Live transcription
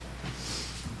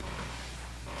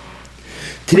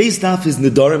Today's daf is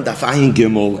Nedarim Daf Ayin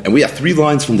Gimel, and we have 3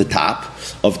 lines from the top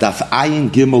of Daf Ayin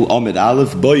Gimel Amid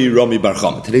Aleph Boi Rami Bar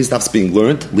Chama. Today's daf is being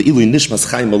learned Le'ilu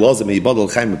Nishmas Chaim Elazar Meibadal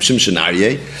Chaim Reb Shimshon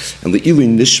Aryeh, and Le'ilu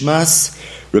Nishmas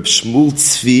Reb Shmuel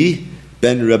Tzvi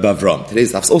Ben Reb Avram.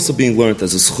 Today's daf is also being learned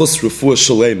as a Schus Refuah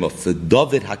Shalema for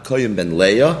David Hakoyim Ben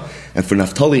Leah and for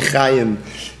Naftali Chaim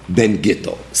Ben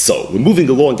Gittel. So we're moving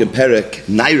along in Perek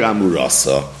Naira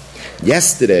Murasa.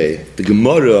 Yesterday, the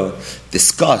Gemara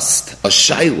discussed a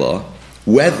shaila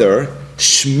whether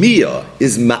shmiya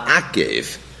is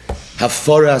ma'akev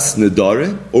hafaras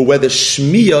nedarim or whether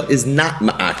shmiya is not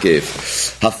ma'akev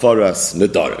hafaras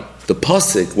nedarim. The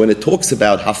pasuk, when it talks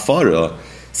about hafara,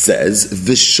 says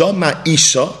v'shama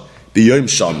isha b'yom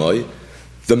shamay.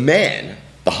 The man,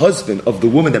 the husband of the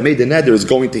woman that made the neder, is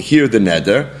going to hear the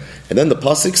neder, and then the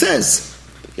pasuk says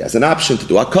he has an option to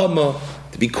do akama,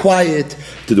 to be quiet,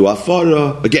 to do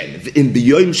afara. Again, in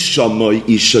B'yom Shammai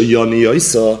Isha Yoni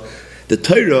Yoisa, the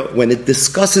Torah, when it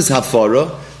discusses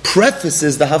hafara,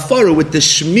 prefaces the hafara with the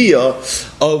shmiya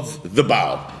of the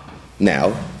Baal.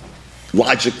 Now,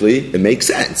 logically, it makes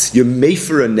sense. You're made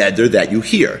for a neder that you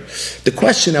hear. The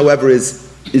question, however, is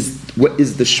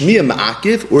the shmiya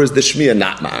ma'akiv or is the shmiya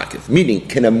not ma'akiv? Meaning,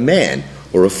 can a man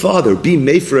or a father be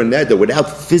made for a neder without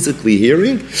physically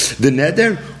hearing the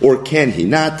neder, or can he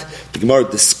not? The Gemara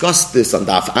discussed this on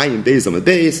Daf Ayin Beis Amud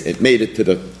Beis. It made it to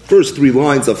the first 3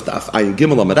 lines of Daf Ayin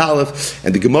Gimel Amud Aleph,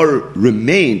 and the Gemara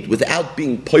remained without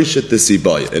being poishet the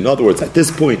sibaya. In other words, at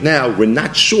this point now, we're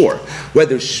not sure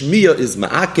whether shmiya is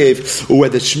ma'akev or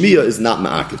whether shmiya is not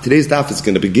ma'akev. Today's Daf is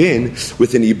going to begin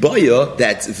with an ibaya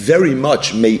that's very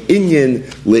much me'inyan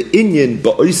le'inyan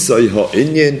ba'oisai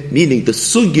ha'inyan, meaning the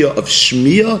sugya of shmiya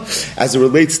as it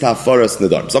relates to hafaras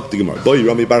nedarim. Zok the Gemara, Boi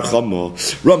Rami Bar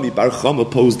Chama. Rami Bar Chama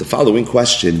posed the following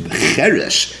question: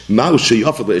 Cheresh, ma'u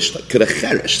sheyafad le'ishta. Could a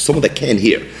cheresh, someone that can't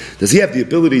hear, does he have the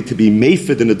ability to be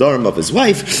mefid in the nedarim of his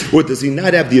wife, or does he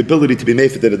not have the ability to be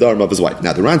mefid in the nedarim of his wife?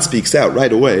 Now, the Ran speaks out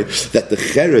right away that the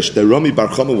cheresh that Rami Bar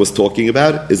Chama was talking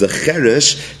about is a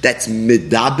cheresh that's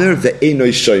midaber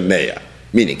ve'enoi shoymeya,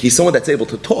 meaning he's someone that's able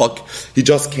to talk, he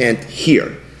just can't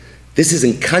hear. This is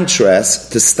in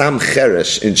contrast to Stam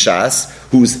Cheresh in Shas,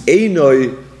 who's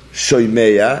Einoi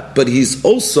Shoymeya, but he's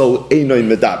also Einoi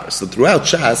Medaber. So throughout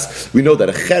Shas, we know that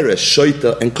a Cheresh,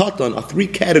 Shoita, and Katan are 3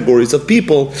 categories of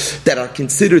people that are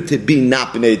considered to be not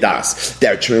B'nei Das.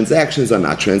 Their transactions are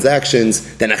not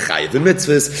transactions, they're not Chayiv and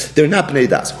Mitzvahs, they're not B'nei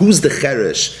Das. Who's the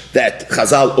Cheresh that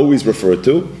Chazal always refer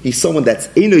to? He's someone that's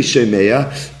Einoi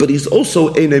Shoymeya, but he's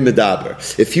also Einoi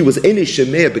Medaber. If he was Einoi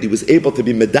Shoymeya, but he was able to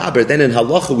be Medaber, then in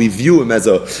Halacha we view him as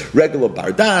a regular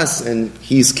Bardas, and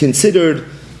he's considered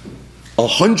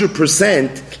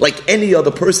 100% like any other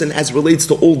person as relates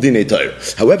to all Dinei Torah.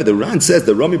 However, the Ran says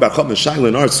that Rami Bar Chama Shaila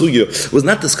in our Sugya was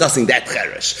not discussing that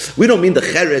Cheresh. We don't mean the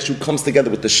Cheresh who comes together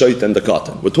with the Shoit and the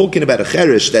Katan. We're talking about a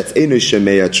Cheresh that's Einoi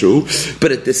Shemeya true,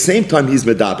 but at the same time he's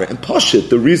Medaber. And Pashit,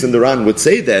 the reason the Ran would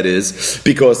say that is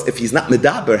because if he's not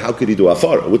Medaber, how could he do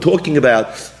Afara? We're talking about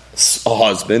a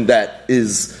husband that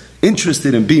is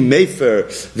interested in being mefer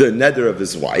the neder of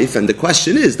his wife, and the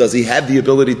question is, does he have the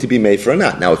ability to be mefer or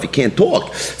not? Now, if he can't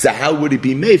talk, so how would he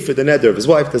be mefer the neder of his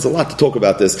wife? There's a lot to talk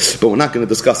about this, but we're not going to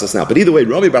discuss this now. But either way,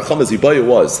 Rami Bar Chama's ibaya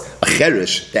was a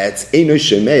cheresh that's einoi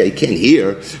shemei, he can't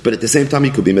hear, but at the same time he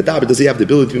could be medaber. Does he have the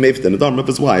ability to be mefer the neder of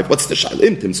his wife? What's the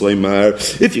shalim tim soimar?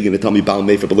 If you're going to tell me bal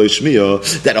mefer below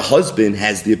shmiya, that a husband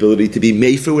has the ability to be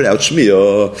mefer without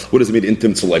shmiya, what does it mean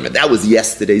intim soimar? That was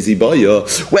yesterday's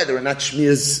ibaya, whether or not shmiya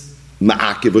is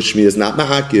ma'akiv or shmi is not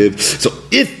ma'akiv. So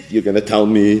if you're going to tell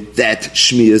me that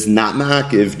shmi is not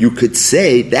ma'akiv, you could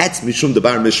say that's mishum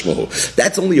debar mishmahu.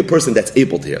 That's only a person that's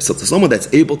able to hear. So to someone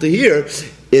that's able to hear,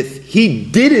 if he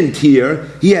didn't hear,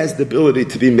 he has the ability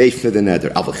to be mefer the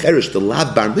neder. Al cheresh the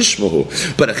lav bar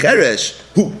mishmahu, but a cheresh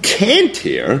who can't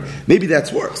hear, maybe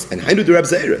that's worse. And Hainu de Reb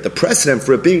Zeira, the precedent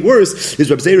for it being worse is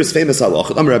Reb Zeira's famous halach.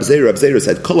 Reb Zeira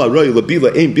said, "Kol ha'roi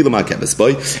lebila ein bila ma'akeves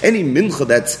boy." Any mincha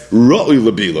that's roi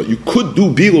lebila, you could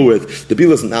do bila with. The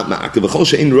bila is not ma'akev. V'chol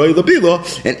she'ein roi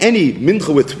lebila, and any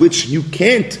mincha with which you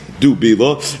can't do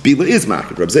bila is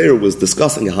ma'akev. Reb Zeira was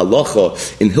discussing a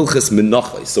halacha in Hilchas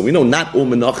Menachos. So we know not all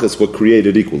menachos were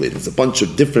created equally. There's a bunch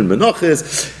of different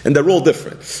menachos, and they're all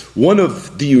different. One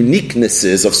of the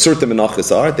uniquenesses of certain menachos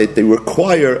are that they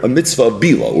require a mitzvah of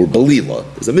bila or balila.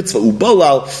 There's a mitzvah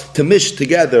ubalal to mish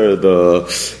together the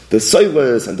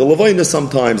soilas and the levayna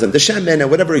sometimes and the shemen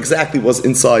and whatever exactly was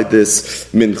inside this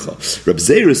mincha. Reb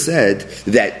Zeira said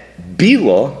that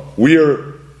bila,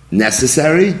 where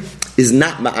necessary, is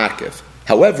not ma'akev.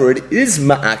 However, it is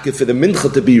ma'akif for the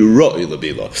mincha to be ro'i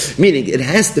labila, meaning it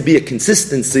has to be a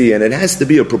consistency and it has to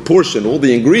be a proportion, all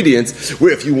the ingredients,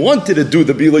 where if you wanted to do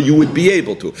the bila, you would be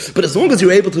able to. But as long as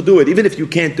you're able to do it, even if you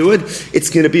can't do it, it's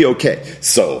going to be okay.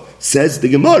 So, says the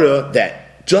Gemara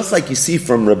that just like you see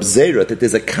from Reb Zera, that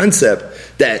there's a concept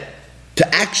that to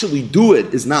actually do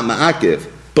it is not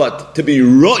ma'akif, but to be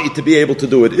right, to be able to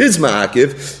do it is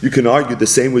ma'akiv. You can argue the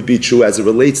same would be true as it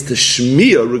relates to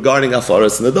shmiyah regarding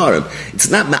afaras nadarim. It's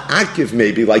not ma'akiv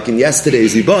maybe like in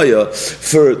yesterday's ibaya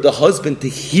for the husband to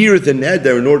hear the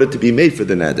neder in order to be made for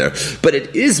the neder, but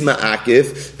it is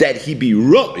ma'akiv that he be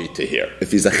right to hear.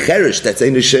 If he's a cherish that's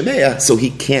ein shemeya, so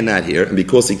he cannot hear, and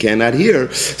because he cannot hear,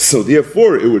 so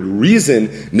therefore it would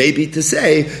reason maybe to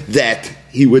say that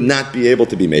he would not be able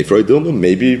to be made for a dilma.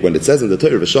 Maybe when it says in the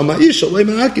Torah, "V'shama isha loy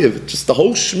ma'akiv," just the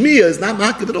whole shmiyah is not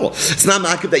ma'akiv at all. It's not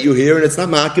ma'akiv that you hear, and it's not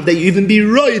ma'akiv that you even be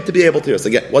right to be able to hear. So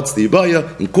again, what's the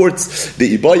ibaya in courts?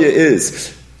 The ibaya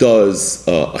is: does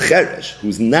a cheresh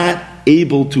who's not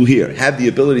able to hear have the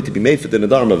ability to be made for the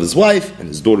nadarim of his wife, and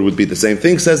his daughter would be the same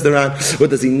thing, says the Ran, or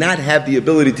does he not have the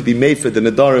ability to be made for the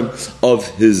nadarim of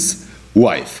his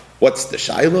wife? What's the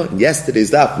shaila? In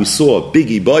yesterday's daf, we saw a big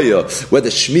ibaya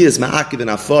whether shmi is ma'akiv in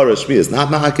afara, shmi is not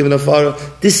ma'akiv in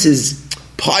afara. This is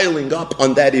piling up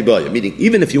on that ibaya. Meaning,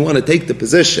 even if you want to take the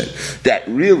position that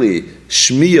really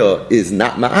shmiya is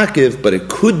not ma'akiv, but it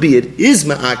could be it is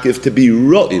ma'akiv to be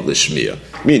ro'i l'shmiya,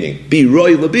 meaning be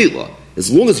ro'i l'bila. As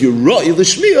long as you're ro'i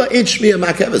l'shmiya, ain't shmiya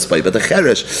ma'akeves by. But the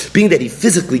cheresh, being that he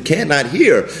physically cannot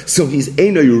hear, so he's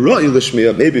einoi ro'i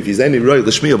l'shmiya. Maybe if he's einoi ro'i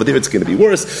l'shmiya, over there it's going to be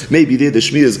worse. Maybe there the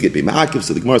shmiya is going to be ma'akev.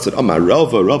 So the Gemara said, "Amar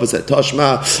Rava said,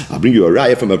 Tashma, I'll bring you a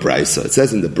raya from a brisa." It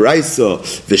says in the brisa,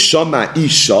 "V'shama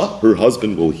isha," her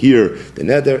husband will hear the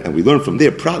neder, and we learn from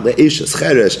there, prat le'eshes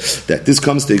cheresh, that this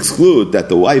comes to exclude that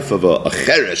the wife of a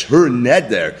cheresh, her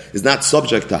neder, is not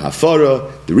subject to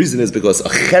hafara. The reason is because a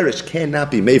cheresh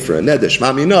cannot be made for a neder.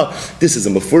 This is a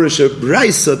mefurish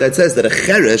brisa that says that a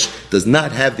cheresh does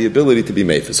not have the ability to be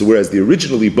made for. So whereas the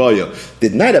original ibaya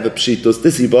did not have a pshitos,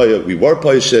 this ibaya we were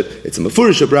poishet. It's a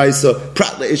mefurish brisa.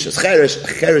 Prat le'ishes cheresh. A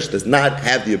cheresh does not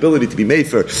have the ability to be made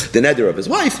for the neder of his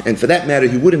wife, and for that matter,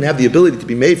 he wouldn't have the ability to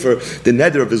be made for the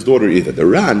neder of his daughter either. The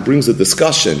Ran brings a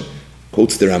discussion,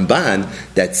 quotes the Ramban,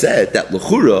 that said that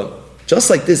l'chura,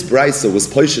 just like this brisa was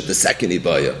poishet the second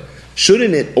ibaya,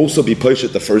 shouldn't it also be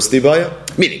poshet the first ibaya?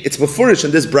 Meaning, it's mefurish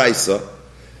in this brisa,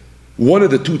 one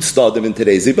of the two tzadim in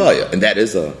today's ibaya, and that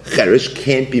is a cheresh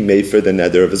can't be made for the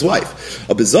neder of his wife.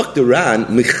 A bezok duran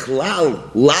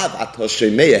michlal lav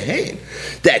atoshemeya hein,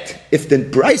 that if the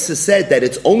brisa said that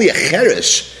it's only a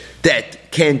cheresh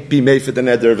that can't be made for the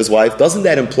neder of his wife, doesn't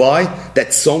that imply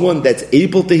that someone that's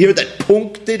able to hear, that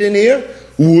punkted in ear,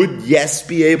 would, yes,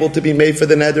 be able to be made for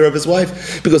the neder of his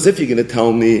wife? Because if you're going to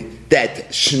tell me that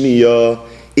shmiyah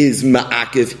is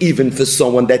ma'akiv even for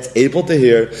someone that's able to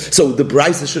hear, so the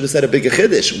brisa should have said a bigger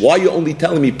chiddush. Why are you only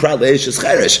telling me prat le'eshes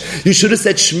cheresh? You should have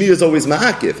said shmiyah is always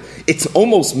ma'akiv. It's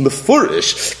almost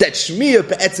mefurish that shmiyah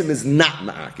be'etzim is not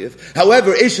ma'akiv.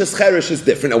 However, eshes cheresh is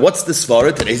different. And what's the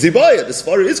svara? Today's ibaya. The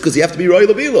svara is because you have to be ro'i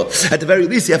l'bila. At the very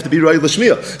least, you have to be ro'i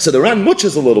l'shmiyah. So the Ran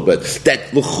muches a little bit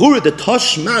that l'chura, the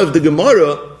tashma of the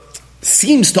Gemara,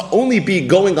 seems to only be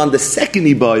going on the second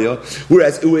ibaya,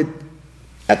 whereas it would,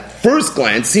 at first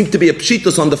glance, seem to be a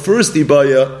pshitos on the first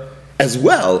ibaya as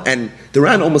well. And the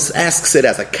Ran almost asks it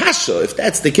as a kasha. If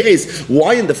that's the case,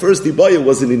 why in the first ibaya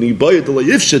was it an ibaya de la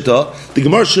yifshita? The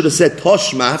Gemara should have said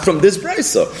toshma from this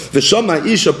brisa. V'shama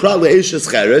isha prat le'eshes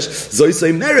cheresh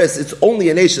zoisei meres. It's only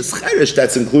an eshes cheresh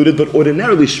that's included, but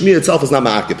ordinarily shmi itself is not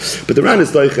ma'akiv. But the Ran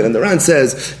is doichen, and the Ran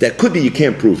says that could be you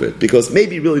can't prove it, because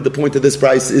maybe really the point of this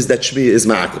brisa is that shmi is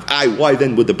ma'akiv. Why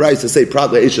then would the brisa say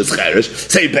prat le'eshes cheresh?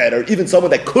 Say better, even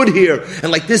someone that could hear,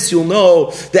 and like this you'll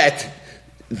know that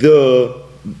the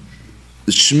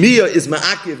shmiyah is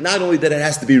ma'akiv, not only that it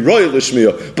has to be royal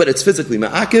shmiyah, but it's physically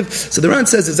ma'akiv. So the Ran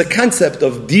says there's a concept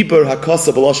of diber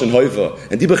hakasa b'lashon hoiva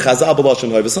and diber chazal b'lashon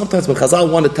hoiva. Sometimes when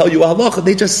chazal want to tell you a halacha,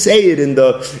 they just say it in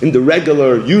the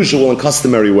regular, usual, and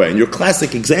customary way. And your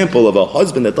classic example of a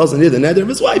husband that doesn't hear the neder of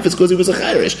his wife is because he was a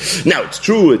cheresh. Now it's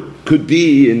true, it could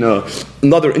be in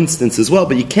another instance as well,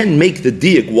 but you can make the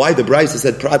diak why the brisa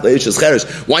said prat le'eshes cheresh.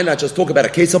 Why not just talk about a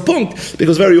case of punkt?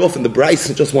 Because very often the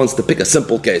brisa just wants to pick a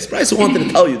simple case. Brisa wants wanted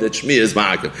to tell you that Shmi is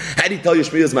Ma'akiv. How do you tell you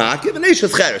Shmi is Ma'akiv? And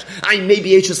Eishes Cheresh.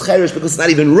 Maybe Eishes Cheresh because it's not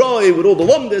even Roy with all the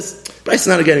Lumdis. The Bryce is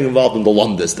not getting involved in the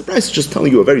Lumdis. The Bryce is just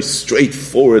telling you a very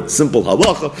straightforward, simple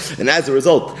halacha. And as a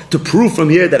result, to prove from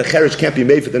here that a Cheresh can't be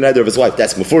made for the neder of his wife,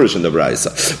 that's Mefurish in the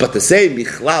Bryce. But to say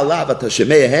Michlal Lavat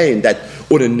Hashemei Hein that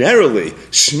ordinarily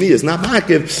Shmi is not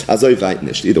Ma'akiv, Azoy Vait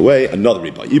Nisht. Either way, another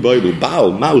Riba. Ibaylu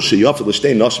Baal Ma'u Sheyafel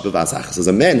L'Shtei Nosh B'Vas Achas. As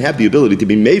a man have the ability to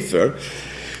be mefer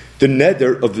the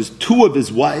neder of two of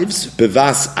his wives,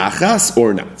 bevas achas,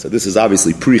 or not. So this is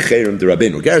obviously pre-cherem de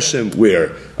Rabbeinu Gershom,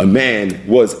 where a man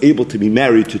was able to be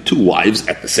married to two wives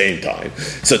at the same time.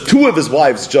 So two of his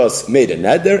wives just made a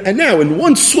neder, and now in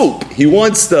one swoop, he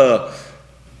wants to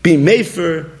be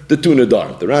mefer the two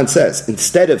nedarim. The Ran says,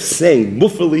 instead of saying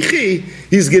mufar lichi,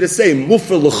 he's going to say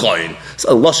mufar l'chayin. So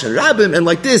lashon rabim, and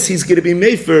like this, he's going to be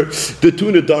mefer the two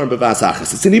nedarim b'vas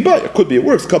achas. It's an ibaya. Could be it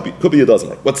works, could be it doesn't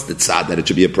work. What's the tzad that it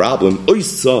should be a problem?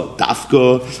 Oisa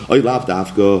dafka, oilav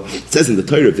dafka. It says in the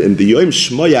Torah, in the Yom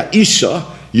Shmoya Isha,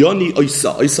 Yoni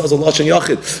Oisa. Oisa is a lashon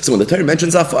yachid. So when the Torah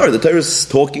mentions afar, the Torah is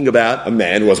talking about a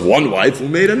man who has one wife who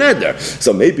made a neder.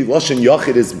 So maybe lashon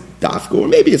yachid is dafka, or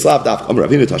maybe it's lav dafka.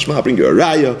 Ravina Tashma, I'll bring you a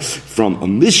raya from a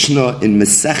Mishnah in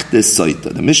Mesechtes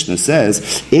Soita. The Mishnah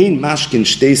says, Ein mashkin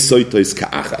shtei soitos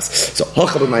ka'achas. So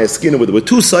Hachab and Mayaskina, there were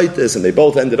two soitos, and they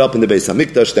both ended up in the Beis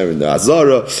Hamikdash. They're in the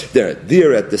Azara. They're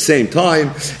there at the same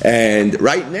time. And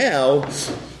right now,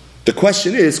 the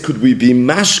question is, could we be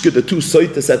mashke the two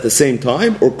soitos at the same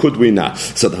time, or could we not?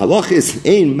 So the halach is,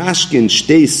 ein mashkin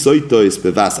shtei soitos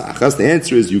bevas achas. The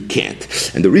answer is you can't.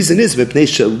 And the reason is, v'pnei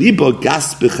shaliba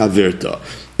gas b'chaverta.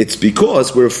 It's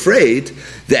because we're afraid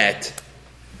that,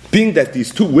 being that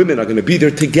these two women are going to be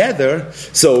there together,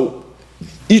 so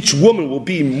each woman will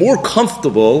be more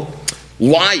comfortable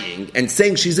lying and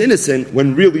saying she's innocent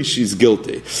when really she's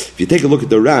guilty. If you take a look at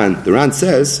the Ran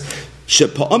says,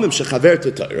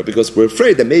 because we're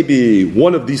afraid that maybe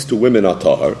one of these two women are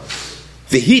tahar,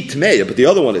 the heat tmeya, but the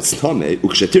other one is tamei.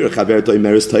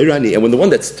 And when the one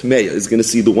that's tmeya is going to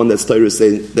see the one that's tahira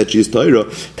saying that she's tahira,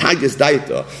 tagis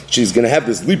daita, she's going to have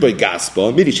this libay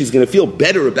gaspa. Maybe she's going to feel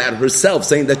better about herself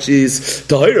saying that she's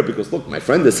tahira because look, my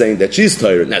friend is saying that she's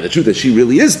tahira. Now the truth is she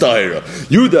really is tahira.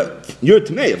 You're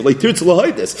tmeya,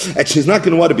 and she's not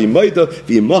going to want to be maida.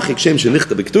 And what's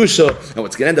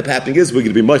going to end up happening is we're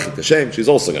going to be meichik the shame. She's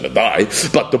also going to die.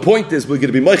 But the point is we're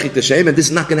going to be meichik the shame, and this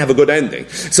is not going to have a good ending.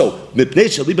 So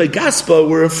Gaspa,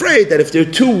 we're afraid that if there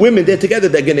are two women there together,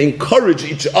 they're going to encourage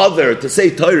each other to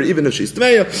say Torah even if she's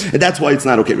Tmeya, and that's why it's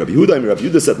not okay. Rabbi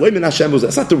Yehuda said,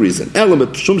 that's not the reason.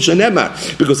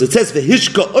 Because it says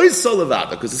V'hishka Oisa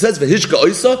Levada, because it says V'hishka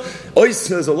Oisa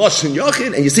is a Lashon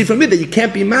Yachid, and you see from it that you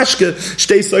can't be Mashke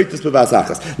Shtei Soitis B'vas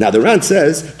Achas. Now the Ran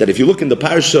says that if you look in the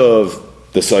parasha of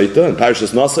the Soita and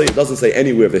Parashas Nasa, it doesn't say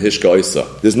anywhere V'hishka Oisa.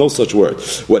 There's no such word.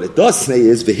 What it does say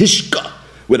is V'hishka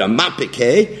with a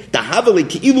mapike, the havali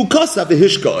ki'ilu kasa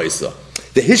v'hishka oisa.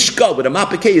 The hishka with a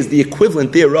mapike is the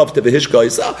equivalent thereof to the hishka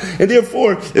oisa, and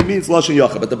therefore it means lashon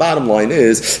yacha. But the bottom line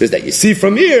is that you see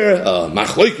from here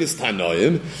machloikis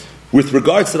tanoim with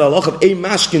regards to the halach of ein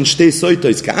mashkin shtei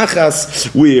soitos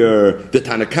ka'achas, where the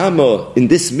Tanakama in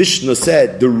this Mishnah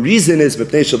said the reason is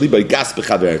mepnei shaliba gas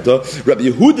b'chaverta. Rabbi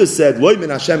Yehuda said loy min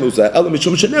Hashem uza ela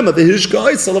mishum shenema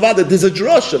v'hishka oisa levada. There's a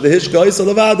drush of the hishka oisa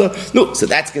levada. No, so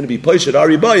that's going to be poshet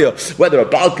aribaya whether a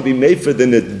baal could be made for the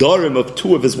nedarim of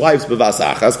two of his wives b'vas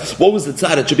achas. What was the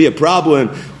tzad? It should be a problem.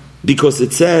 Because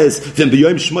it says, "Then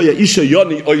b'yom shmoya isha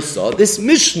yoni oisa." This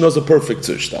Mishnah is a perfect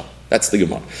tzushta. That's the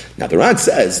Gemara. Now the Ran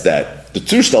says that the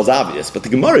tzushta is obvious, but the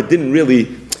Gemara didn't really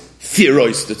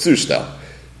theorize the tzushta.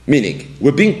 Meaning,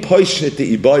 we're being poished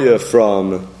the ibaya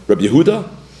from Rabbi Yehuda,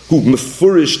 who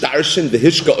mefurish darshan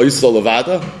v'hishka oisa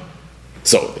levada.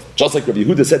 So, just like Rabbi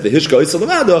Yehuda said, v'hishka oisa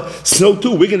levada, so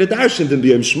too we're going to darshan then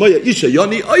b'yom shmoya isha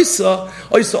yoni oisa.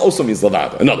 Oisa also means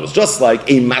levada. In other words, just like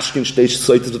a mashkin shteish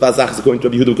soitis b'vazachas according to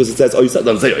Rabbi Yehuda, because it says oisa, it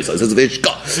doesn't say oisa, it says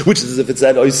v'hishka, which is as if it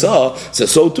said oisa.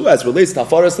 So too, as relates to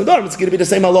afaras nedarim, it's going to be the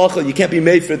same halacha. You can't be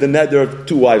made for the neder of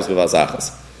two wives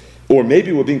b'vazachas. Or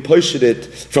maybe we're being posheted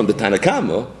from the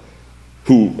Tanakama,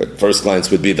 who at first glance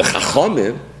would be the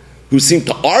Chachamim, who seemed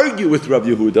to argue with Rabbi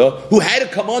Yehuda, who had to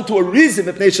come on to a reason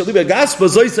if they don't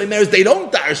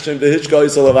darshan v'hishka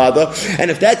oisa levada. And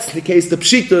if that's the case, the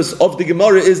pshitas of the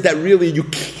Gemara is that really you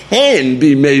can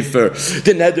be made for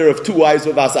the neder of two wives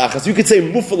with asachas. You could say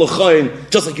mufa l'chayin,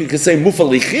 just like you could say mufa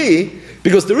lichi,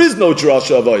 because there is no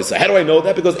drasha of oisa. How do I know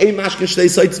that? Because a mashkin shtei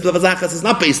soitis b'vazachas is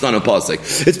not based on a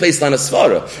pasuk. It's based on a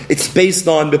svara. It's based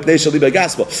on b'pnei shaliba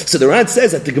gaspa. So the Ran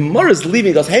says that the Gemara is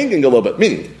leaving us hanging a little bit.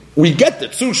 Meaning, we get the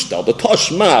Zushtel, the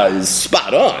Toshma is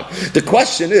spot on. The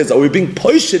question is, are we being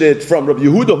poisheted from Rabbi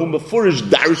Yehuda, who Mefurish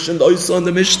darshan also in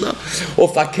the Mishnah? Or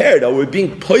Fakerd, are we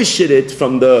being poisheted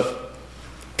from the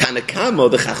Tanakama,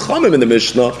 the Chachamim in the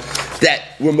Mishnah, that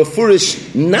were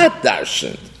Mefurish not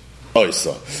darshan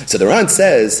also? So the Ran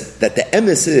says that the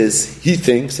emes is, he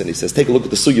thinks, and he says, take a look at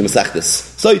the Sugya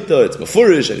Masechtas Saita, it's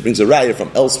Mefurish, and he brings a raya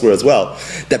from elsewhere as well,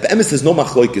 that the emes is no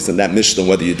machloikis in that Mishnah,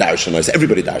 whether you darshan or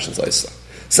everybody darshans also.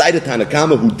 Side of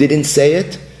Tanakama, who didn't say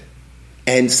it,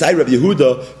 and Side Rabbi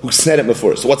Yehuda, who said it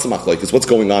before. So what's the machlokes? What's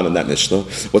going on in that Mishnah?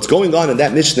 What's going on in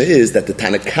that Mishnah is that the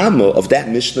Tanakama of that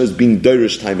Mishnah is being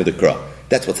derish time of the Kra.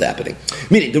 That's what's happening.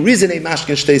 Meaning, the reason a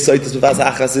mashkin shtei soitas with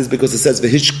achas is because it says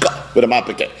v'hishka with a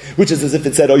mapike, which is as if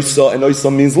it said oisa, and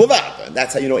oisa means levad. And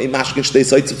that's how you know a mashkin shtei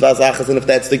soitas with achas. And if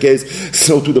that's the case,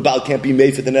 so too the Baal can't be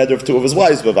made for the neder of two of his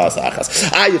wives with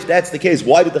achas. If that's the case,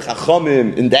 why did the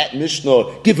Chachamim in that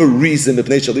Mishnah give a reason of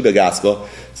Neshal Liba Gaska? So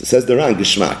it says the Ran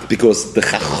Geshmak, because the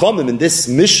Chachamim in this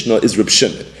Mishnah is Reb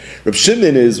Shimon. Reb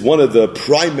Shimon is one of the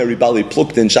primary Bali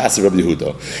Plukta in Shas Reb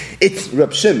Yehuda. It's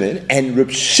Reb Shimon, and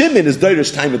Reb Shimon is Deirish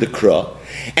time of the Kra,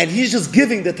 and he's just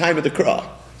giving the time of the Kra.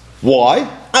 Why?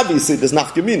 Obviously, there's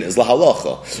nafkaminas,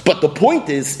 lahalacha. But the point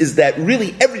is that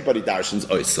really everybody darshans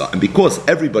oisa, and because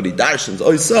everybody darshans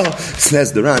oisa,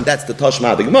 says the Ran, that's the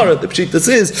Tashma the Gemara. The pshitas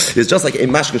is just like a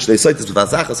mashkin shtei soitas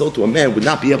b'vasachas, so to a man would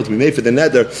not be able to be made for the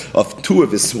neder of two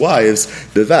of his wives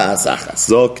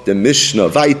b'vasachas. Zok the Mishnah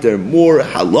weiter, more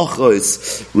halacha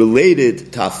is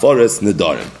related to afaras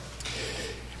nedarim.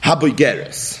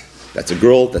 Haboigeres. That's a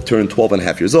girl that turned 12 and a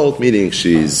half years old, meaning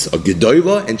she's a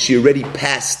gedola, and she already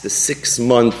passed the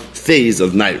 6-month phase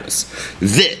of Nairos.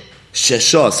 The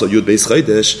shesha, so Yud Beis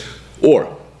Chodesh,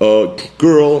 or a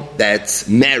girl that's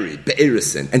married,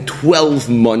 be'erisin, and 12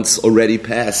 months already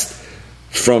passed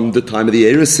from the time of the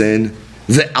erisin.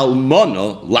 The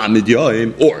almana, lamid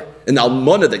yoim, or an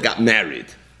almana that got married,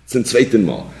 since Sveitin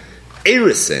Mo.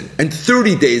 Erisin, and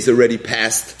 30 days already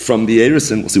passed from the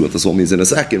Erisin. We'll see what this all means in a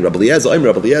second. Rabbi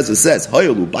Eliezer says, Rabbi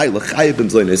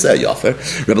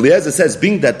Eliezer says,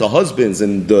 being that the husbands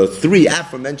in the 3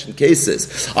 aforementioned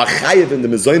cases are chayiv in the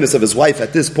mezonos of his wife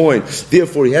at this point,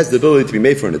 therefore he has the ability to be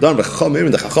made for an adon. And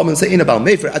the Chachamim say, about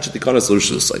made for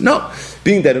no,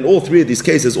 being that in all 3 of these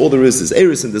cases, all there is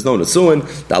Erisin, there's no Nesuin.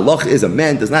 The halach is a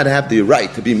man does not have the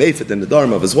right to be made for the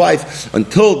adon of his wife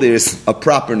until there's a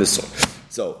proper Nesuin.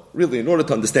 So, really, in order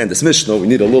to understand this Mishnah, we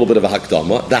need a little bit of a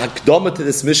Hakdama. The Hakdama to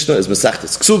this Mishnah is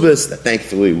Masechtas Ksubis, that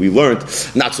thankfully we learned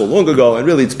not so long ago, and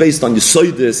really it's based on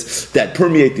Yesoidis that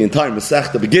permeate the entire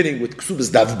Masechta, beginning with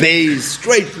Ksubis Dav Beis,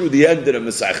 straight through the end of the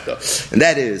Masechta. And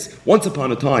that is, once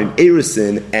upon a time,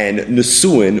 Erisin and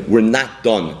Nesuin were not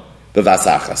done b'vas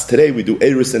achas. Today we do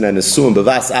Erisin and Nesuin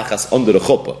b'vas achas under the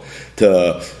chuppah,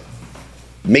 to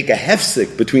make a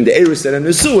hefsek between the Erisin and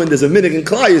the Nesuin. There's a minhag in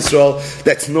Klal Yisrael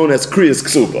that's known as Kriyas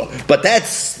Ksuba. But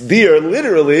that's there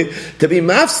literally to be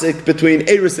mafsek between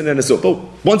Erisin and Nesuin.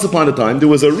 But once upon a time, there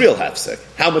was a real hefsek.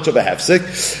 How much of a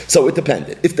hefsek? So it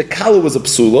depended. If the kala was a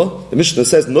psula, the Mishnah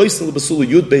says, Noisil b'sula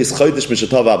yud beis chodesh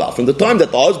mishatav abal. From the time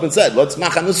that the husband said, let's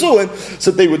macha Nesuin, so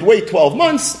they would wait 12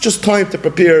 months, just time to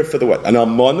prepare for the wedding. An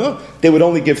almana, they would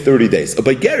only give 30 days. A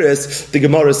Baigeres, the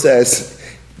Gemara says,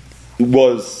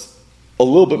 was a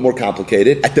little bit more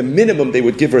complicated. At the minimum, they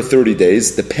would give her 30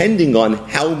 days, depending on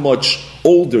how much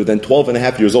older than 12 and a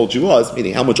half years old she was,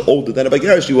 meaning how much older than a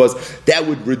Bagheera she was, that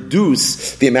would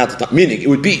reduce the amount of time. Meaning, it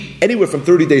would be anywhere from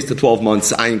 30 days to 12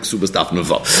 months, ayin ksubas daf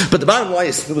nuva. But the bottom line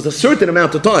is, there was a certain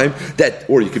amount of time that,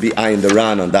 or you could be ayin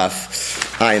daran on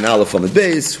daf, ayin aleph on the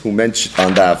base, who mentioned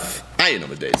on daf, ayin on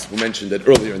the days, who mentioned it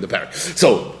earlier in the parak.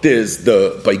 So, there's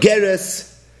the Bagheeres,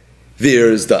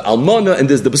 there's the almana, and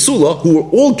there's the basula, who were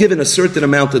all given a certain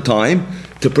amount of time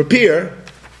to prepare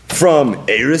from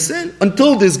Erisin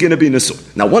until there's going to be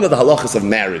Nesuin. Now, one of the halachas of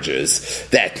marriage is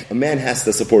that a man has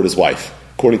to support his wife.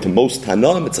 According to most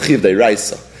Tanaim, it's a chiv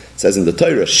deiraisa. It says in the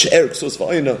Torah, she'er ksus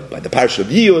va'oina, by the parsha of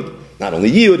Yiyud. Not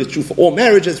only Yiyud, it's true for all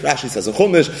marriages. Rashi says in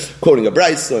Chumash, quoting a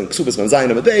Braisa and Ksubas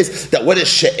Manzayim Abeis, that what does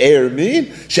she'er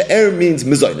mean? She'er means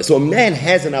mezayna. So a man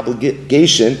has an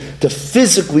obligation to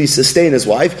physically sustain his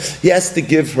wife. He has to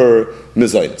give her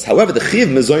mezaynas. However, the chiv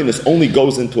mezaynas only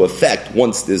goes into effect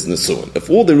once there's nesuin. If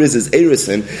all there is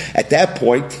erisin, at that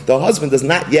point, the husband does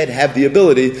not yet have the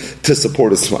ability to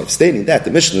support his wife. Stating that, the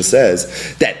Mishnah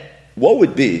says that what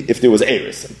would be if there was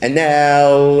Erisin, and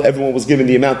now everyone was given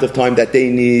the amount of time that they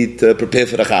need to prepare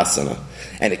for the chasana,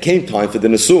 and it came time for the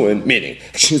Nesuin, meaning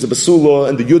she's a basula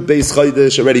and the Yud Beis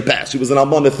Chodesh already passed. She was an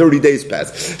almana, 30 days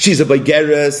passed. She's a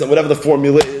Baigeres, and whatever the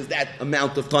formula is, that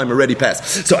amount of time already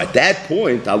passed. So at that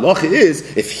point, halacha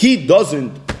is, if he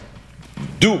doesn't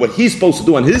do what he's supposed to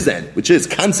do on his end, which is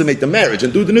consummate the marriage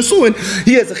and do the Nisuin,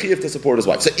 he has a chiyuv to support his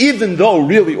wife. So even though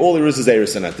really all there is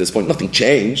Erusin at this point, nothing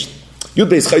changed. Yud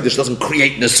Beis Chodesh doesn't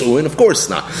create Nisuin, of course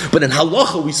not. But in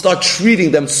Halacha, we start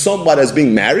treating them somewhat as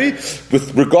being married.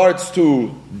 With regards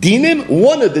to dinim,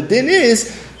 one of the din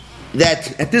is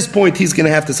that at this point he's going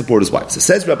to have to support his wife. So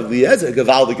says Rabbi Eliezer,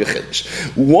 Gavaldige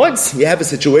Chiddush. Once you have a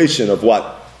situation of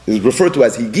what is referred to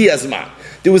as Higi Azman,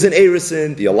 there was an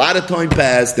Erusin, a lot of time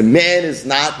passed, the man is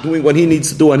not doing what he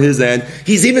needs to do on his end,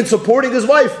 he's even supporting his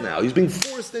wife now, he's being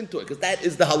forced into it, because that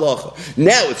is the halacha.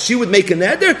 Now, if she would make a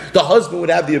neder, the husband would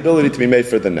have the ability to be made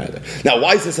for the neder. Now,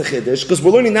 why is this a chiddush? Because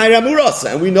we're learning Naira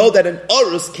Murasa, and we know that an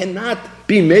Arus cannot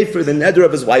be made for the neder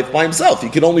of his wife by himself. He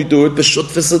can only do it b'shut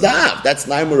v'sadav. That's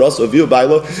Naira Murasa, Aviu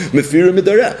Bailo, Mefira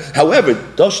Midareh. However,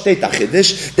 does state a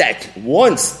chiddush that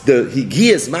once the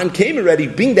Higiyas man came already,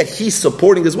 being that he's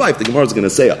supporting his wife, the Gemara is going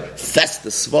to say a festa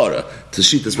svara to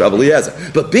Shitas Rabbi Eliezer.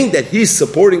 But being that he's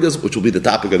supporting his, which will be the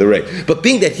topic of the rate, but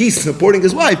being that he's supporting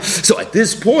his wife, so at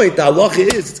this point the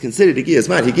halacha is it's considered Higiyas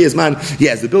man. Higiyas man, he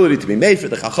has the ability to be mefer.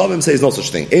 The Chachamim says no such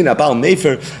thing. Ein abal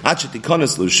mefer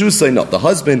achetikonas l'shusay. No, the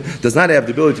husband does not have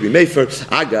the ability to be mefer.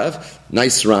 Agav,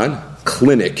 nice ran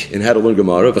clinic in how to learn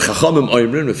Gemara. The Chachamim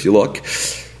oimrin, if you look.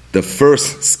 The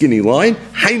first skinny line,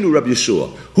 Hainu Rabbi Yeshua.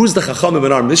 Who's the Chachamim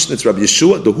in our Mishnah? It's Rabbi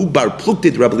Yeshua, the Hu Bar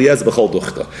Pluktit Rabbi Eliezer B'chol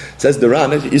Duchta. Says the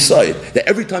Ran, you saw it, that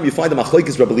every time you find the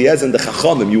Machlokes Rabbi Eliezer and the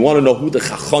Chachamim, you want to know who the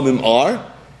Chachamim are?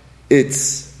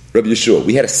 It's Rabbi Yeshua.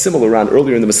 We had a similar Ran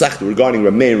earlier in the Masechta regarding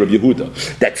Rameh and Rabbi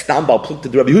Yehuda. That Stam Bal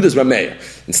Pluktit Rabbi Yehuda is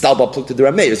Rameh, and Stam Bal Pluktit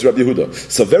Rameh is Rabbi Yehuda.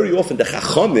 So very often the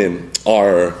Chachamim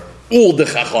are all the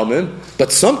Chachamim,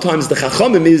 but sometimes the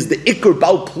Chachamim is the Iker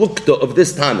Bal Plukta of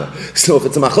this Tana. So if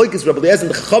it's a Machlokes Rabbi Eliezer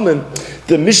and the Chachamim,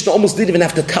 the Mishnah almost didn't even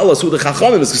have to tell us who the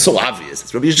Chachamim is. It's so obvious.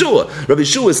 It's Rabbi Yeshua. Rabbi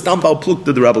Yeshua is Stam Bal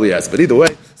Plukta the Rabbi Eliezer. But either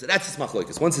way, so that's his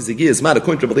Machlokes. Once his Igi is mad,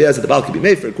 according to Rabbi Eliezer, the Baal can be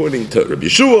made for. According to Rabbi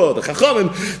Yeshua, the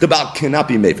Chachamim, the Baal cannot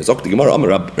be made for. So the Gemara,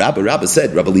 Rabbi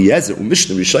said, Rabbi Eliezer,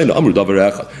 Mishnah Rishayna, Amr Davar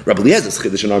Echad. Rabbi Eliezer's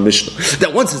Chiddush in our Mishnah.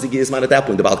 That once his Igi is mad, at that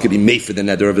point, the Baal can be made for the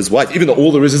neder of his wife, even though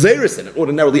all there is Erusin. And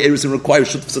ordinarily, Erusin requires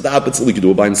Shut V'Sadab, but still he can do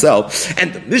it by himself.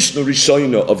 And the Mishnah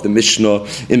Rishayna of the Mishnah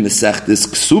in Mesechtes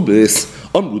Ksubis,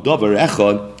 Amr Davar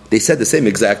Echad, they said the same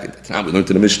exact thing. Now we learned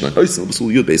in the Mishnah. Once a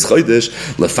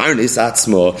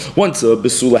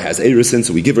Besula has Erusin,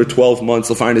 so we give her 12 months.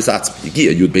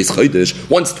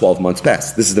 Once 12 months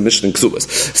pass. This is the Mishnah in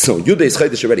Ksubas. So Yud Beis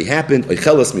Chodesh already happened.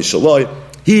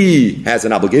 He has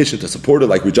an obligation to support her,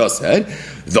 like we just said.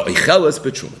 The Eicheles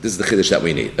B'Truma. This is the Chiddush that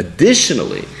we need.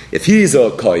 Additionally, if he's a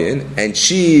Kohen and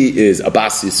she is a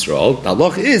Bas Yisrael, the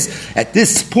halacha is, at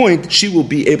this point, she will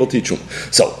be able to eat Truma.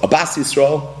 So, a Bas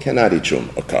Yisrael cannot eat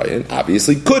Truma. A Kohen,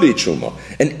 obviously, could eat Truma.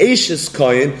 An Eishes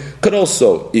Kohen could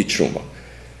also eat Truma.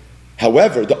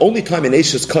 However, the only time an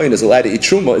Eishes Kohen is allowed to eat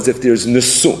Truma is if there's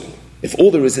Nesun. If all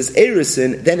there is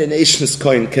Erusin, then an Eishes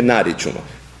Kohen cannot eat Truma.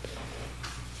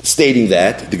 Stating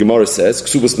that, the Gemara says,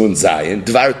 Ksubas Nun Zayin,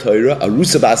 Dvar Torah,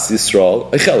 Arusa Bas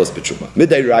Yisrael, Eicheles B'Truma.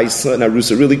 Midday Raisa and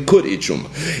Arusa really could eat Truma.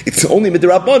 It's only Midday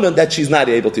Rabbanon that she's not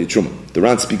able to eat Truma. The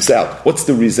Ran speaks out. What's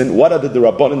the reason? What are the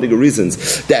Rabbanon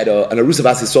reasons that an Arusa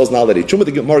Bas Yisrael is not allowed to eat Truma?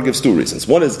 The Gemara gives two reasons.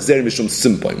 One is Gzeri Mishum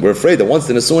Simpoin. We're afraid that once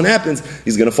the Nesuin happens,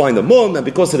 he's going to find a mum, and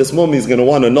because of this mum, he's going to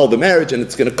want to annul the marriage, and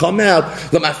it's going to come out,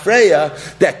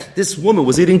 Lamafreya, that this woman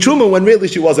was eating Truma when really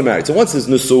she wasn't married. So once there's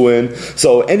Nesuin,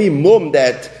 so any mum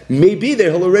that may be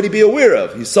there, he'll already be aware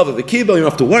of. He's Sava V'Kiba, you don't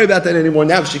have to worry about that anymore.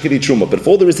 Now she can eat Truma. But if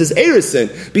all there is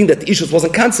Erusin, being that the Ishus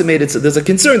wasn't consummated, so there's a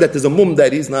concern that there's a mum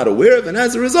that he's not aware of, and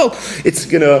as a result, it's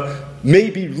going to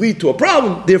maybe lead to a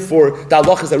problem. Therefore, the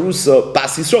halach is Arusa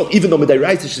Bas Yisrael. Even though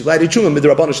Midaraisa she's allowed to eat Truma,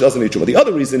 Midarabana she doesn't eat Truma. The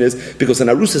other reason is because an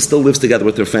Arusa still lives together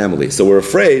with her family. So we're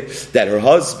afraid that her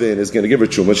husband is going to give her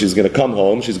Truma, she's going to come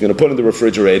home, she's going to put it in the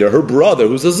refrigerator, her brother,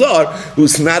 who's a Zar,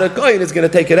 who's not a Kohen, is going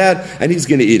to take it out, and he's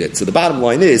going to eat it. So the bottom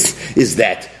line is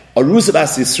that Arusa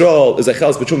Bas Yisrael is a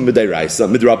Eicheles B'Truma Midday Raisa.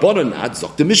 Midrabanan not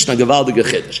zok the Mishnah Gavaldige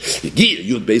Chiddush.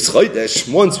 Yud Beis Chodesh.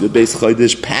 Once Yud Beis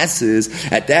Chodesh passes,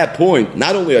 at that point,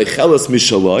 not only Eicheles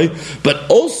Mishaloi, but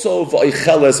also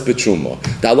Eicheles B'Truma.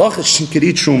 The halacha she could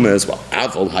eat Truma as well.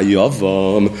 Avol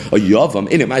hayavam, a yavam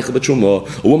in a Eichel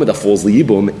B'Truma, a woman that falls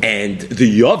liyibum, and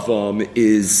the yavam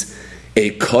is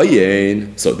a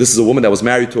kohen. So this is a woman that was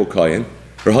married to a kohen.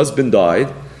 Her husband died.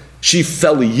 She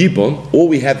fell a yibum. All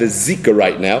we have is Zika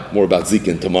right now. More about Zika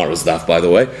in tomorrow's daf, by the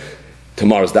way.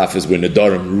 Tomorrow's daf is where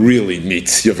Nedarim really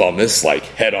meets Yavamis, like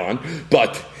head on.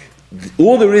 But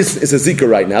all there is a zika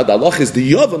right now. The halach is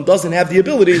the yavam doesn't have the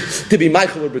ability to be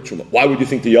meichel or betruma. Why would you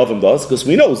think the yavam does? Because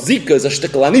we know zika is a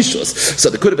shtickle anishus. So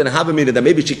there could have been a havamina that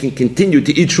maybe she can continue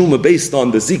to eat truma based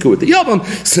on the zika with the yavam.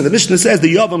 So the Mishnah says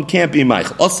the yavam can't be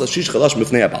meichel. Asa shish chalash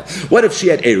mifnei abal. What if she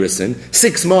had erisin,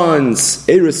 6 months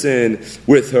erisin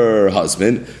with her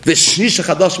husband, the shish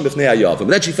chalash mifnei yavam.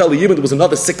 Then she fell a yibum. There was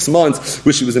another 6 months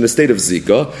where she was in a state of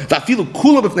zika. Vafilu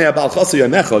kula mifnei abal chasa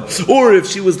yamechad. Or if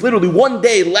she was literally 1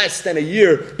 day less than a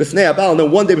year b'fnei abal, and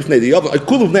then 1 day b'fnei the yavam,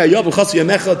 kulu b'fnei yavam chasi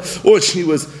yamechad, or she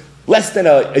was less than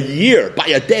a year by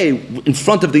a day in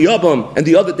front of the yavam, and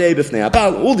the other day b'fnei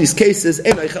abal. All these cases,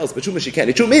 ein eichels b'tshuma she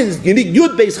can't. Truma means you need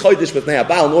yud beis chodesh b'fnei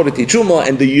abal in order to truma,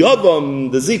 and the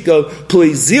yavam, the zika,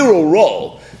 plays 0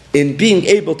 role in being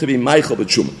able to be meichel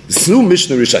b'tshuma. Znu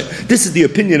Mishnah Rishayna. This is the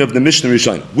opinion of the Mishnah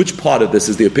Rishayna. Which part of this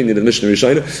is the opinion of the Mishnah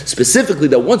Rishayna? Specifically,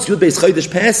 that once Yud Beis Chodesh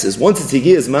passes, once it's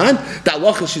Higiyah's man, that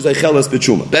halacha she's eichelas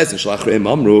b'tshuma. Bezin shalach re'em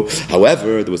amru.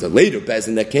 However, there was a later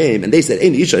bezin that came, and they said,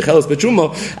 "Ein ish eichelas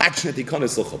b'tshuma." Actually,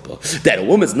 that a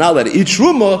woman's not allowed to eat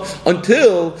truma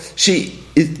until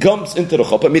it comes into the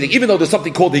chuppah, meaning even though there's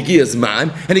something called Higiyah's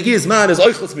man, and Higiyah's man is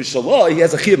oichlas mishalah, he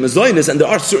has a chiyuv mezoinus, and there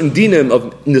are certain dinim of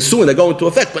nesuin that go into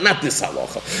effect, but not this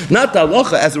halacha. Not the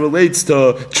halacha as it relates to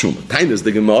truma. Tainas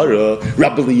the Gemara,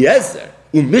 Rabbi Eliezer,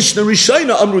 Mishnah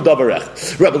Rishayna Amru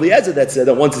Davarech. Rabbi Eliezer that said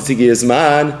that once it's Higiyah's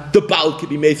man, the Baal could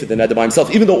be made for the neder by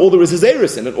himself, even though all there is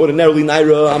erison, and ordinarily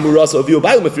Naira Amurasa of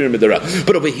Yobayim Afirim Midara.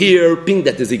 But over here, being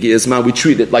that there's Higiyah's man, we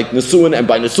treat it like Nesuin, and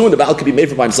by Nesuin the Baal could be made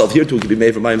for by himself. Here too, he could be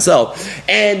made for by himself.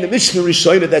 And the Mishnah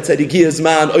Rishayna that said Higiyah's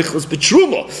man Oichlas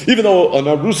B'Truma, even though an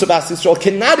Arusa Bas Yisrael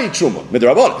cannot eat Truma,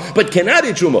 Midrabon, but cannot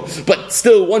eat Truma, but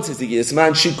still once it's Higiyah's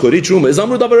man, she could eat Truma. Is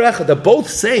Amru Davarech. They're both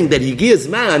saying that Higiyah's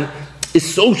man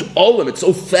is so olam, it's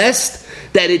so fast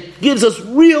that it gives us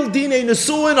real dinei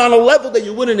nesuin on a level that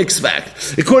you wouldn't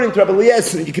expect. According to Rabbi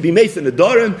Eliezer, you could be made in the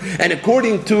Dorim, and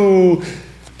according to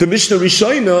the Mishnah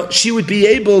Rishayna, she would be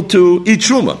able to eat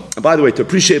truma. And by the way, to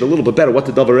appreciate a little bit better what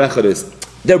the Davar Echad is,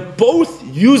 they're both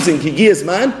using Higiyah's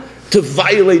man to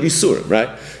violate Isurim,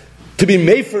 right? To be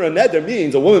made for a neder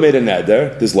means a woman made a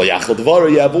neder. There's lo yachal dvara.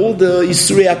 You have all the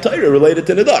Yisrei HaTorah related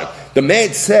to neder. The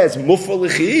man says mufa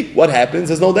lichi. What happens?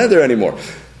 There's no neder anymore.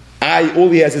 All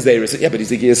he has is eris. Yeah, but he's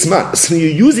Higiyah's man. So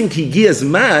you're using Higiyah's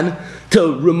man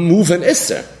to remove an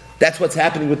isser. That's what's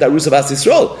happening with Arusa Bas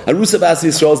Yisrael. Arusa Bas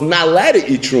Yisrael is not allowed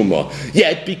to eat truma.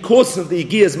 Yet, because of the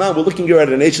Higiyah's man, we're looking here at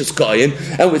an Eishes Kohen,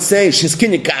 and we're saying she's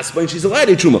kinyan kaspa and she's allowed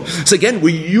to eat truma. So again,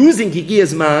 we're using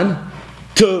Higiyah's man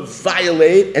to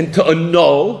violate and to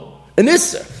annul an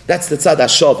Isser. That's the tzad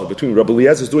hashava between Rabbi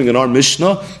Eliezer is doing in our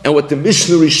Mishnah and what the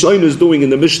Mishnah Rishayna is doing in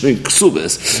the Mishnah in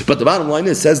Ksubis. But the bottom line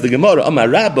is, says the Gemara, Amar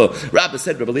Rabba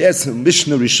said, Rabbi Eliezer,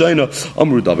 Mishnah Rishayna,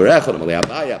 Amru Davar Echad, Amalei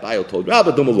Abaye told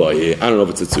Rabba, Dumaloyi. I don't know if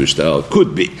it's a tzurshtel.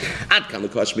 Could be. Ad kan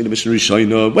l'kashmi the Mishnah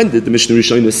Rishayna. When did the Mishnah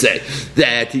Rishayna say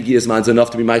that Higiyah's man's enough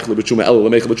to be Meichel b'Truma Elo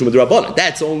Meichel b'Truma d'Rabbanan?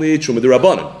 That's only Truma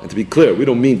d'Rabbanan. And to be clear, we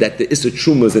don't mean that the Issa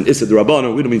Truma is an Issa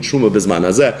d'Rabbanan. We don't mean Truma b'Zman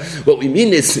Hazeh. What we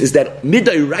mean is that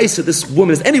Midai Raisa, this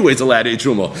woman is anyways allowed to eat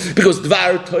truma because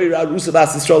Dvar Torah Rusa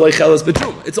Bas Yisrael Eichelas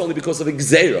B'Truma. It's only because of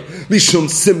Gzeira. Mishum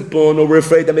Simpon, or we're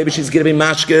afraid that maybe she's going to be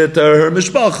mashke to her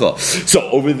mishpacha. So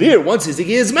over there, once he's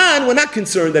Higiyah's man, we're not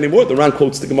concerned anymore. The Ran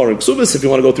quotes the Gemara in Ksubis if you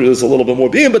want to go through this a little bit more.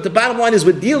 But the bottom line is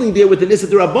we're dealing there with an Issa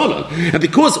D'Rabbanan, and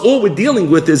because all we're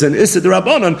dealing with is an Issa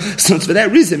D'Rabbanan, so for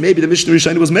that reason maybe the Mishnah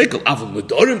Rishayna was Mekel. Avon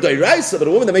L'Dorim D'Iraisa, but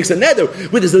a woman that makes a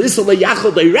neder with this Issa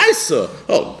L'Yachal D'Iraisa.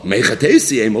 Oh,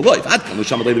 Mechatesi Eim Aloy. Ad Kan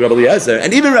L'Sham Alei Rabbi Eliezer,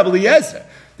 and even Rabbi Eliezer.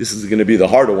 This is going to be the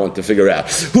harder one to figure out.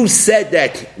 Who said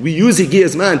that we use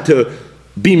Higiyah's man to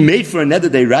be made for a neder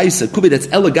d'oraisa? It could be that's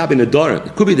elagabi nedarim.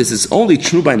 It could be this is only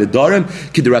true by nedarim.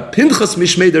 Kidra Pinchas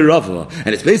mishmei Rava,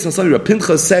 and it's based on something Rav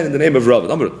Pinchas said in the name of Rava.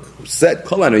 Said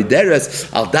kol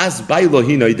anoideres al das bailo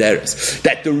hi noideres,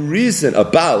 that the reason a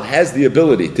Baal has the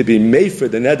ability to be made for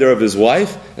the neder of his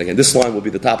wife. Again, this line will be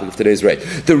the topic of today's rate.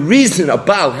 The reason a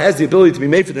Baal has the ability to be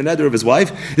made for the neder of his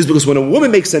wife is because when a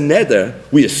woman makes a neder,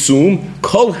 we assume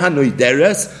kol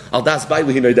hanoideres al das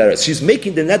bailo hi noideres. She's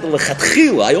making the neder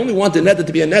lechatchila. I only want the neder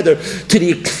to be a neder to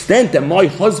the extent that my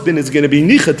husband is going to be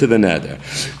nicha to the neder.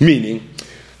 Meaning,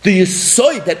 the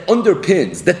yisoid that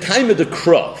underpins the time of the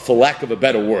krah, for lack of a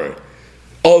better word,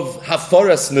 of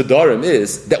hafaras nedarim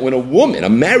is that when a woman, a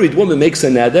married woman, makes a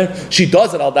neder, she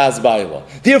does it al das baila.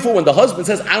 Therefore, when the husband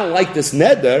says, I don't like this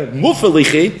neder,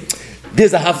 mufalichi,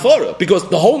 there's a hafara, because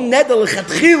the whole neder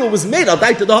lechatchila was made al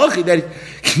dai to the hachi, that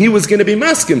he was going to be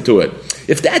maskim to it.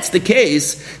 If that's the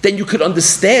case, then you could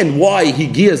understand why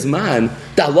Higiyah's man,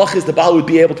 the halach is the Baal would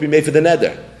be able to be made for the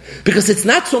neder. Because it's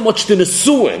not so much the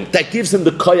Nesuin that gives him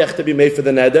the koyach to be made for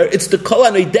the neder, it's the kol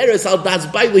ha-noideres al das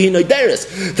bailu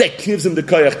noideres that gives him the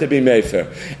koyach to be made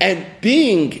for. And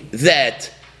being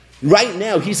that right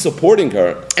now he's supporting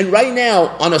her, and right now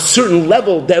on a certain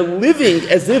level they're living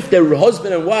as if they're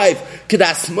husband and wife,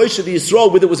 Kedas Moshe the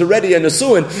Yisrael, where there was already a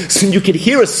Nesuin, so you could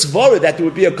hear a svara that there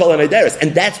would be a kol ha-noideres,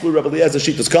 and that's where Rabbi Eliezer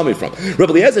Shita is coming from.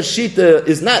 Rabbi Eliezer Shita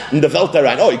is not in the Welt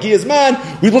around, Yigiyah's man,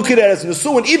 we look at it as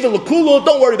Nesuin, even L'kulo,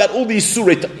 don't worry about all these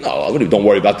Surei Torah. No, don't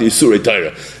worry about these Surei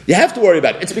Torah. You have to worry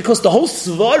about it. It's because the whole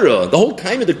svara, the whole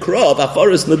time of the Krah of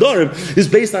Afaris Nadarim is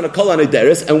based on a kol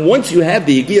ha-noideres, and once you have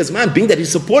the Yigiyah's man, being that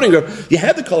he's supporting her, you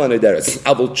have the kol ha-noideres.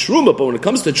 Avol Truma, but when it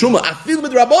comes to Truma, Afil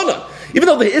with Rabbanan. Even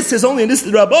though the Is is only an Is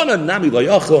to Rabbanan, Nami Lo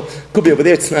Yachlo, could be over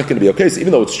there, it's not going to be okay. So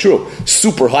even though it's true,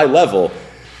 super high level,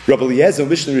 Rabbi Eliezer,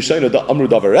 Mishnah Rishayna, Amru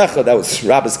Davarecha, that was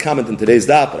Rabbi's comment in today's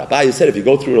daf, but Abaye said if you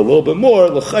go through it a little bit more,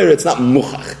 L'chayr, it's not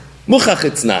Muchach. Muchach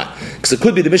it's not. Because it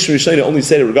could be the Mishnah Rishayna only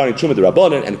said it regarding Truma de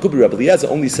Rabbanan, and it could be Rabbi Eliezer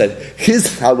only said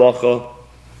his halacha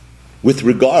with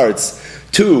regards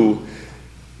to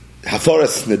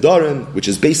Hafaras Nedarim, which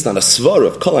is based on a svara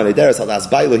of Kol ha-Neideres Adas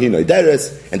Bailu Hi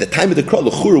Neideres, and the time of the Krah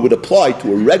L'chura would apply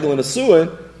to a regular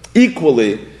Nesuin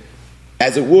equally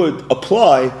as it would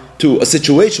apply to a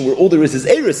situation where all there is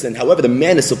Erusin. However, the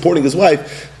man is supporting his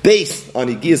wife based on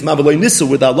Yigiyah's Mabaloi Nisa,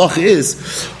 where the halacha is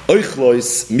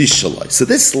Oichlois Mishaloi. So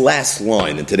this last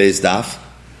line in today's daf,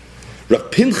 Rav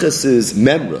Pinchas's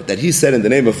memra that he said in the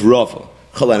name of Rava,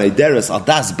 Kol ha-Neideres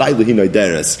Adas Bailu Hi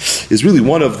Neideres, is really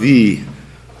one of the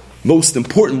most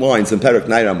important lines in Perek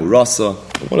Naira Murasa,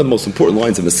 one of the most important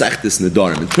lines in Masechtas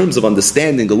Nedarim, in terms of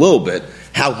understanding a little bit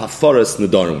how Hafaras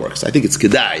Nedarim works. I think it's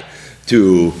kedai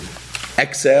to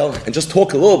exhale and just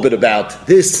talk a little bit about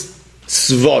this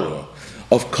svara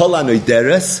of Kol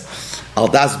ha-Neideres al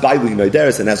das bailu hi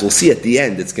neideres, and as we'll see at the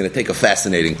end, it's going to take a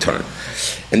fascinating turn.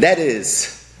 And that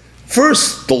is,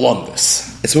 first, the longest.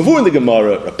 It's Mavur in the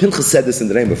Gemara. Rav Pinchas said this in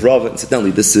the name of Rava. Incidentally,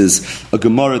 this is a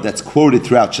Gemara that's quoted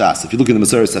throughout Shas. If you look in the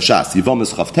Maseres HaShas,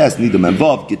 Yivamis Chavtes, Nida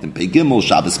Menvav, Gittin Pei Gimel,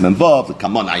 Shabbos Menvav,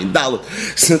 Kaman Ayin Dalet.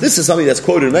 So this is something that's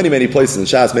quoted in many, many places in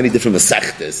Shas, many different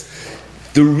Masechtas.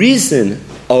 The reason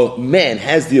a man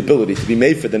has the ability to be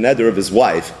made for the neder of his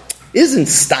wife isn't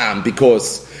stam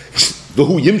because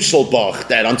V'hu yimshol bach,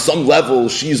 that on some level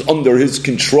she's under his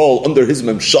control, under his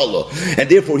memshala, and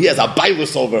therefore he has a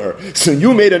bailus over her. So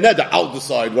you made a neder, I'll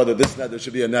decide whether this neder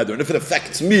should be a neder. And if it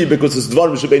affects me because it's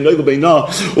dvarim shebei noigel beina,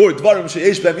 or dvarim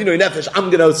sheyesh b'hem inoi nefesh, I'm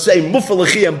going to say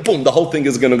mufalachi, and boom, the whole thing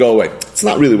is going to go away. It's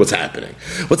not really what's happening.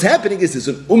 What's happening is there's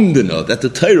an umdana that the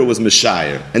Torah was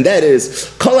mishayir, and that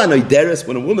is kol ha-noideres,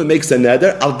 when a woman makes a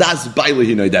neder, al das bailu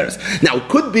hi noideres. Now it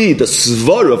could be the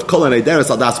svar of kol ha-noideres,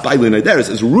 al das bailu hi noideres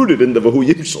is rooted in the V'hu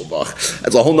Yimshalbach.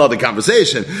 That's a whole nother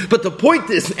conversation. But the point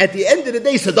is, at the end of the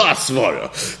day, Sadas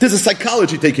Svara. There's a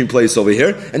psychology taking place over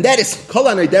here, and that is Kol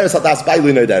ha-Neideres Sadas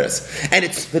Bailu Neideres. And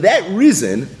it's for that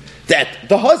reason that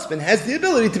the husband has the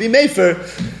ability to be made for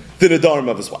the Nedarim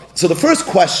of his wife. So the first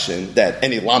question that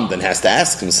any Lamdan has to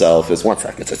ask himself is, one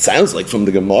second, it sounds like from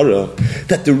the Gemara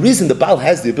that the reason the Baal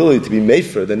has the ability to be made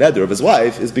for the neder of his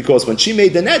wife is because when she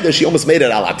made the neder, she almost made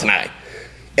it al atnai.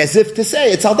 As if to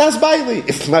say, it's Aldas Baili.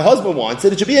 If my husband wants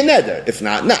it, it should be a neder. If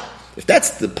not, no. If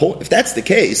that's the point, if that's the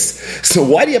case, so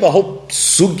why do you have a whole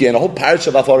sugya and a whole parish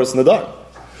of Afaras Nedarim?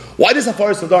 Why does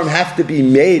Afaras Nedarim have to be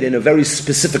made in a very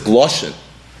specific lashon?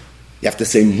 You have to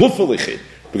say mufalichid.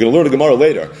 We're going to learn the Gemara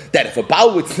later that if a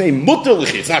Baal would say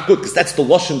mutarlichid, it's not good because that's the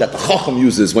lashon that the Chacham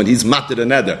uses when he's matir a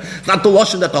neder. It's not the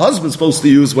lashon that the husband's supposed to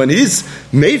use when he's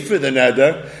made for the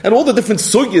neder, and all the different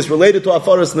sugyas related to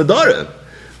Afaras Nedarim.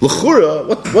 L'chura,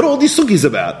 what are all these sugis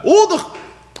about? All the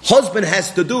husband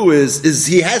has to do is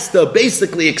he has to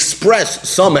basically express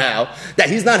somehow that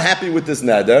he's not happy with this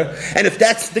neder, and if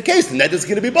that's the case, the neder is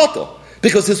going to be batal.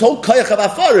 Because his whole koyach of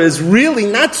afara is really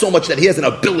not so much that he has an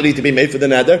ability to be made for the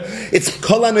neder, it's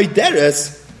kol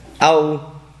ha-noideres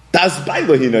al das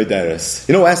bailu hi noideres.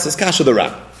 You know, ask this kasha the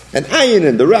Ran. And Ayin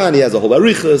and the Ran, he has a whole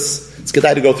arichas, it's good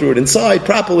to go through it inside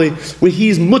properly, where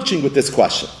he's muching with this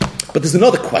question. But there's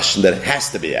another question that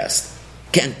has to be asked.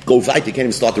 Can't go fight, you can't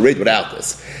even start the raid without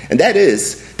this. And that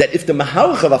is, that if the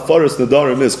mahalach of Afaras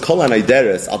Nedarim is kol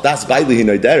ha-noideres, al das bailu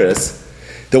hi noideres,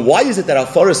 then why is it that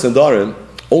Afaras Nedarim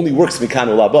only works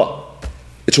mikanu laba?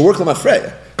 It should work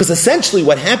l'mafreya. Because essentially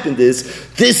what happened is,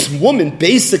 this woman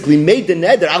basically made the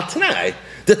neder al tanai,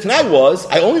 The Tanai was,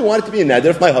 I only want it to be a neder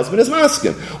if my husband is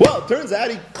maskim. Well, it turns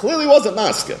out he clearly wasn't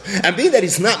maskim. And being that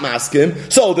he's not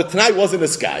maskim, so the Tanai wasn't a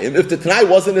skayim. If the Tanai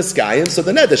wasn't a skayim, so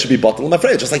the neder should be batal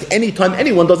l'mafreya. Just like any time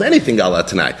anyone does anything ala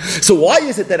Tanai. So why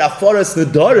is it that afaras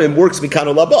nedarim works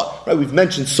mikano laba? Right, we've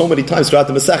mentioned so many times throughout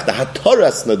the Masechta,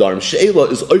 hataras nedarim, she'ela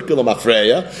is oikel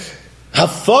l'mafreya.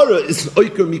 Hafara is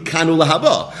oiker mikanu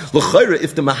lahaba. L'chayra,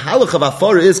 if the mahalach of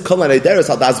hafara is kol haneideres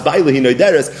al das bailah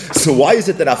hineideres, so why is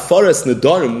it that hafaras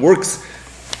nedarim works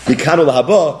mikanu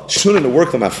lahaba? Shouldn't it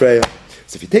work l'mafreya?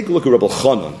 So if you take a look at Rabbi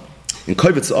Chanan in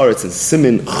Kovetz Aretz and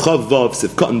Simin Chavav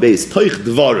Sivkatan Beis Toich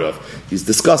Dvarav, he's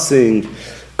discussing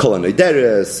kol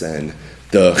haneideres and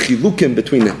the chilukim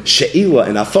between she'ila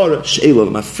and hafara, she'ila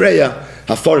l'mafreya,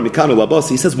 hafara mikanu lahaba.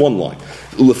 So he says one line: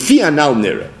 Ulefi anal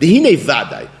nira dehine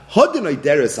vadai.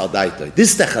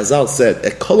 This the Chazal said,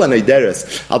 a kol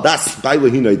haneideres al das bailah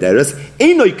hineideres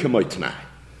einoi k'moi t'nai.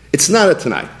 It's not a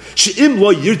t'nai. She'im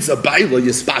lo yirtza bailah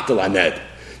yispatel haned.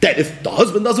 That if the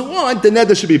husband doesn't want, the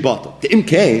neder should be bottled. The im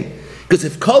kain, because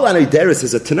if kol haneideres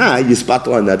is a t'nai,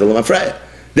 yispatel haned l'mafreya,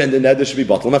 then the neder should be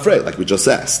bottled l'mafreya, like we just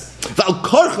asked. V'al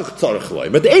korchach tzorech loy,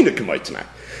 but the einoi k'moi t'nai.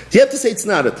 So you have to say it's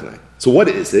not a t'nai. So what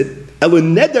is it? Elo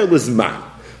neder l'zman.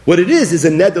 What it is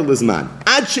a neder l'zman.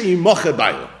 Ad she'imoche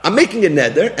bailah. I'm making a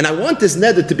neder, and I want this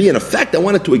neder to be in effect. I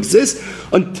want it to exist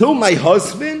until my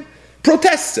husband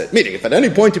protests it. Meaning, if at any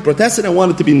point he protests it, I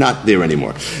want it to be not there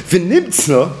anymore.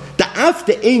 V'nimtza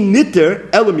da'afte ein niter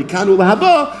ela mikanu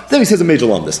lahaba. Then he says a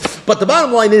major on this. But the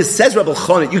bottom line is, says Rabbi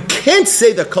Chanan, you can't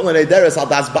say that kol haneideres al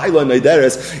das bailah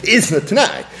neideres is a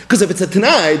t'nai. Because if it's a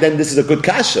t'nai, then this is a good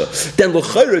kasha. Then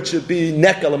l'chayr it should be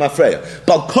nekel l'mafreya.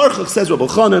 Bal karchach, says Rabbi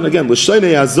Chanan, again,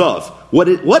 l'shoynei azav. What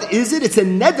is it? It's a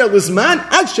neder l'zman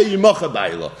ad she'yimocha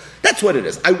bailah. That's what it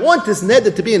is. I want this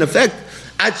neder to be in effect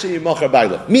ad she'yimocha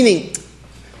bailah. Meaning,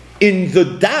 in the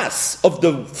das of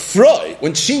the Freud,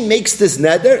 when she makes this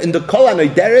neder, in the kol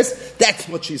haneideres, that's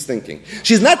what she's thinking.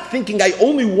 She's not thinking, I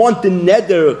only want the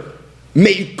neder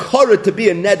meikara to be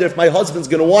a neder if my husband's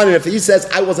going to want it. If he says,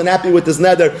 I wasn't happy with this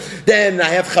neder, then I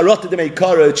have charata de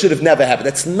meikara, it should have never happened.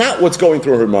 That's not what's going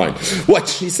through her mind. What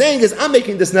she's saying is, I'm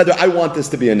making this neder, I want this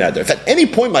to be a neder. If at any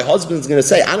point my husband's going to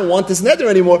say, I don't want this neder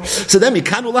anymore, so then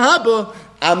mikanu lahaba,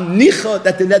 I'm nicha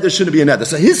that the neder shouldn't be a neder.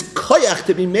 So his koyach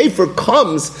to be made for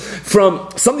comes from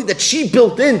something that she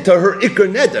built into her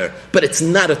ikar neder, but it's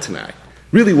not a tanai.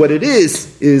 Really what it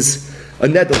is a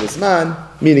neder l'zman,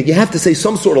 meaning you have to say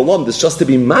some sort of lumdus just to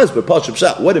be mazber pashab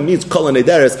shat. What it means kol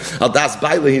haneideres al das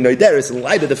bailah hineideres, in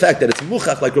light of the fact that it's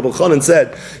muchach, like Rabbi Chanan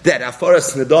said, that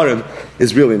afaras nedarim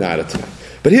is really not a tanai.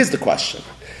 But here's the question.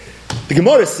 The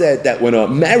Gemara said that when a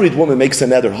married woman makes a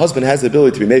neder, her husband has the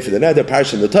ability to be made for the neder,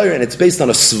 parish in the Torah, and it's based on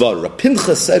a svara.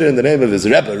 Pinchas said it in the name of his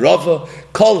Rebbe Rava,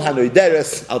 kol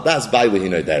haneideres al das bailah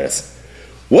hineideres.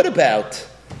 What about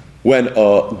when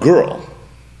a girl,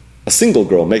 a single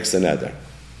girl, makes a neder,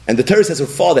 and the Torah says her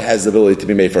father has the ability to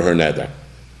be made for her neder?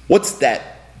 What's that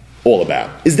all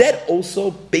about? Is that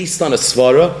also based on a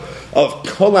svara of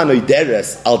kol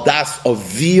haneideres al das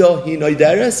avia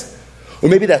hineideres? Or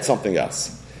maybe that's something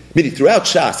else? Meaning, throughout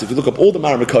Shas, if you look up all the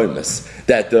Maramakaimis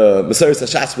that the Maseres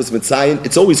HaShas was mitzayin,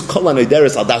 it's always kol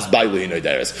haneideres al das bailah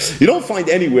hineideres. You don't find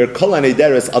anywhere kol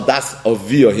haneideres al das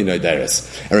avia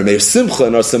hineideres. And Rameir Simcha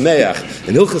and Ar Sameach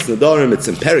in Hilchas Nedarim, it's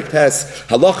in Perik Tes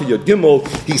Halacha Yod Gimel.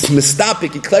 He's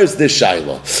mistapik. He declares this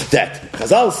shaila that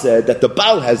Chazal said that the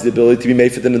Baal has the ability to be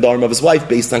made for the Nedarim of his wife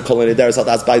based on kol haneideres al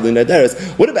das bailah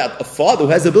hineideres. What about a father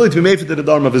who has the ability to be made for the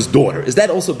Nedarim of his daughter? Is that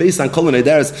also based on kol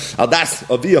haneideres al das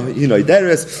avia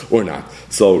hineideres? Or not.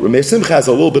 So Rameir Simcha has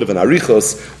a little bit of an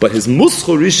arichos, but his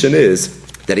muschol rishon is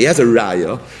that he has a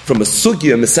raya from a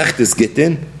sugya Masechtes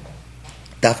Gittin,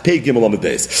 Daf Pei Gimel Amud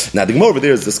Beis. Now the Gemara over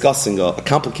there is discussing a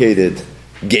complicated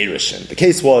gerushin. The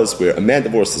case was where a man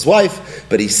divorced his wife,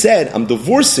 but he said, I'm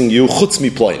divorcing you chutz mi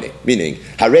ploini, meaning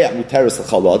hareat muteres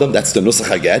l'chal adam, that's the nusach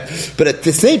haget, but at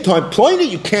the same time, ploini,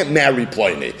 you can't marry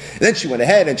ploini. And then she went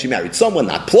ahead and she married someone,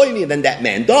 not ploini, and then that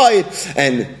man died,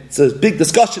 and it's a big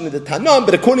discussion in the Tanam,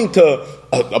 but according to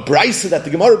a brisa that the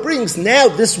Gemara brings, now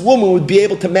this woman would be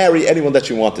able to marry anyone that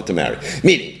she wanted to marry.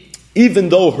 Meaning, even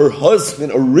though her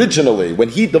husband originally, when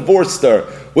he divorced her,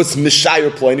 was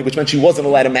Mishayer Ploini, which meant she wasn't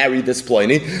allowed to marry this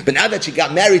Ploini, but now that she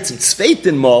got married to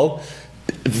Tzveitin Mal,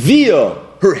 via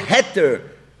her heter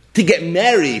to get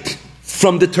married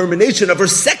from the termination of her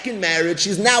second marriage,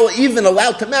 she's now even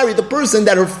allowed to marry the person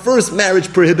that her first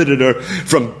marriage prohibited her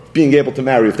from being able to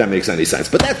marry, if that makes any sense.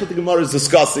 But that's what the Gemara is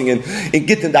discussing in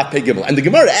Gittin Daf Pei Gimel. And the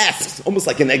Gemara asks, almost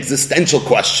like an existential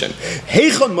question,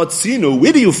 Heichon Matzinu,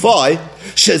 where do you find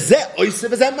Shezeh Oisev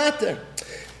Ezeh Matter?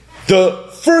 The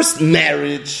first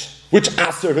marriage, which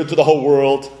asked her to the whole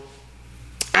world,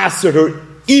 answered her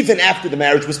even after the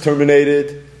marriage was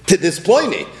terminated to this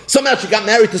ploini. Somehow she got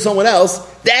married to someone else.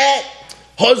 That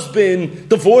husband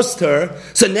divorced her,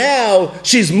 so now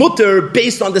she's mutter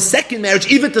based on the second marriage,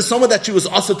 even to someone that she was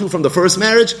also to from the first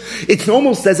marriage. It's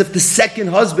almost as if the second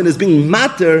husband is being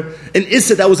matter an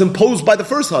issa that was imposed by the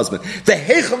first husband.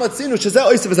 That's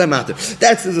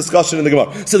the discussion in the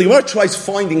Gemara. So the Gemara tries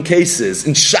finding cases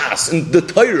in Shas, in the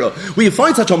Torah, where you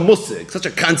find such a musik, such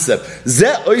a concept.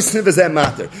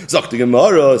 Zok the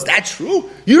Gemara, is that true?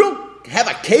 You don't have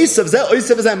a case of zeh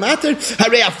oisev zeh matter?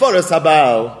 Harei afaras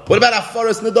habal. What about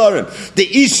afaras nedarim? The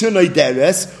isha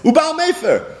noideres ubal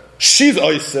mefer. She's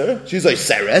oiser, she's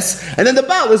oiseres, and then the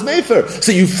baal is mefer.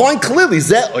 So you find clearly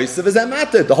zeh oisev zeh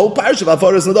matter. The whole parish of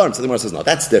afaras nedarim. So the Gemara says, no,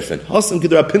 that's different. Hasam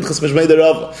kidra Pinchas mishmei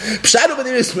derava. Pshad over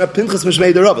there is Pinchas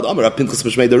mishmei derava. Amar Pinchas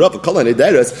mishmei derava. Kol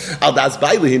noideres al das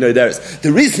baili noideres.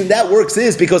 The reason that works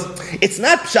is because it's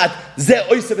not pshad zeh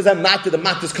oisev zeh matter. The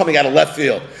matter is coming out of left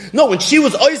field. No, when she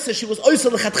was oiser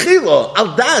lechatchila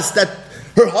al das that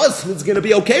her husband's going to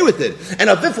be okay with it. And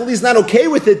if he's not okay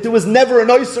with it, there was never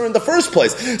an oyster in the first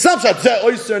place. Some shot zeh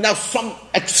oyster, now some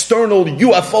external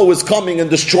UFO is coming and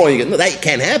destroying it. No, that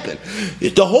can't happen.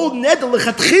 The whole neder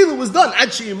lechatchila was done.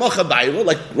 Achi yimacha bayla,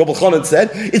 like Rabbi Chanan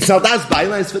said, it's not das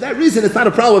bayla, and for that reason, it's not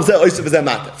a problem of zeh oyster v'zeh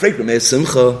mata. Freik b'mei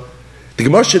simcha. The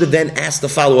Gemara should have then asked the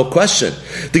follow-up question.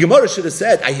 The Gemara should have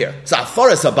said, I hear, so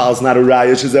afaras habal is not a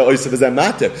raya, she's a oisav is a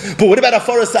matter. But what about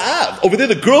afaras ha'av? Over there,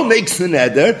 the girl makes the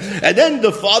neder, and then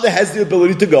the father has the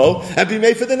ability to go and be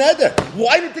made for the neder.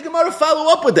 Why did the Gemara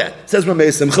follow up with that? Says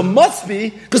Ramei Simcha, must be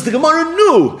because the Gemara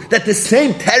knew that the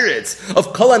same teretz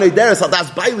of kol ha'nederes, al das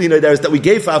baili nederes that we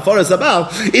gave for afaras habal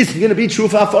is going to be true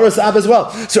for afaras ha'av as well.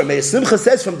 So Ramei Simcha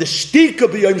says from the shtika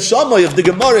b'yom shamay of the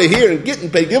Gemara here in Gittin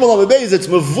Pei Gimel Amud Beis, it's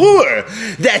mavur.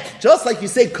 That just like you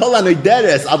say kol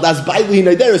ha'nederes al das baili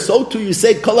nederes, so too you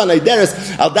say kol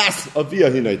ha'nederes al das avia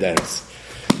nederes.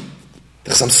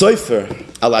 The Chassam Sofer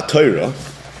al Torah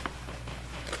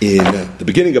in the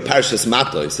beginning of Parashas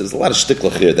Matos, there's a lot of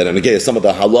shtiklach here that again some of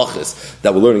the halachas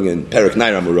that we're learning in Perek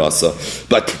Naira Murasa.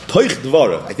 But Toich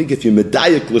Dvara, I think if you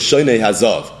medayik l'shonei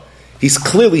hazav, he's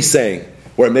clearly saying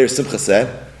where Meir Simcha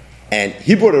said, and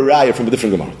he brought a raya from a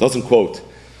different Gemara. Doesn't quote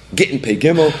Gittin Pei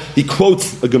Gimel. He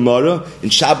quotes a Gemara in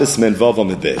Shabbos Men Vav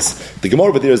Amud Beis. The Gemara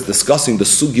over there is discussing the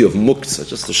sugi of muktzah,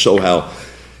 just to show how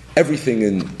everything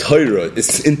in Torah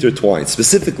is intertwined,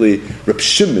 specifically Reb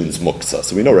Shimon's muktzah.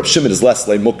 So we know Reb Shimon is less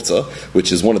like muktzah,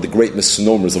 which is one of the great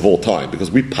misnomers of all time, because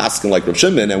we paskin like Reb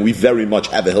Shimon, and we very much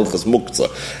have a hilchas muktzah.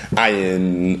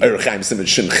 Ayin Erechaim Simon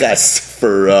Shin Ches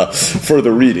for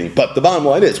further reading. But the bottom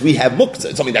line is, we have muktzah.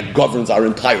 It's something that governs our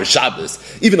entire Shabbos,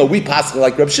 even though we paskin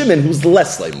like Reb Shimon, who's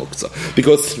less like muktzah.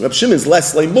 Because Reb Shimon's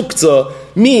less like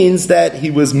muktzah means that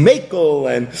he was mekel,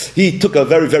 and he took a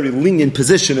very, very lenient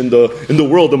position in the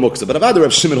world of muktzah. But Avada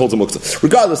Reb Shimon holds a muktzah.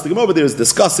 Regardless, the Gemara over there is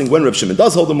discussing when Reb Shimon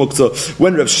does hold a muktzah,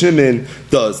 when Reb Shimon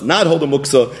does not hold a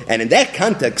muktzah, and in that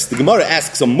context, the Gemara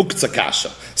asks a muktzah kasha.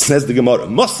 Says the Gemara,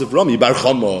 Masav Rami Bar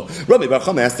Chama. Rami Bar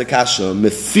Chama asked the kasha,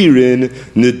 Mefirin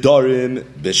Nedarim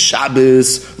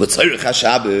B'Shabbos L'Tzorech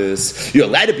HaShabbos. You're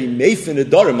allowed to be meifin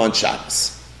Nedarim on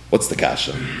Shabbos. What's the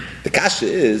kasha? The kasha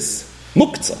is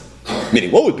muktzah.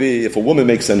 Meaning, what would be if a woman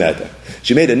makes a neder?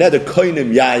 She made a neder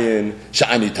koinim yayin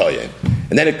sha'ani toyin.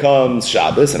 And then it comes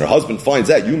Shabbos, and her husband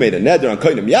finds out you made a neder on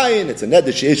koinim yayin. It's a neder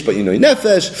sheish ba'inoi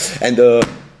nefesh, and the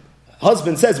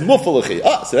husband says mufalachi.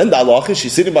 So then the halacha is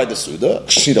she's sitting by the suda.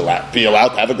 She'd be allowed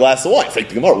to have a glass of wine. In fact,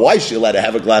 the Gemara, why is she allowed to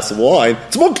have a glass of wine?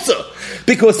 It's muktzah.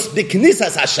 Because the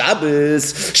Knisas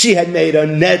HaShabbos, she had made a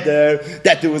neder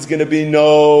that there was going to be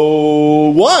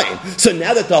no wine. So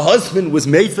now that the husband was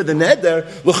made for the neder,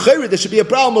 l'chayre there should be a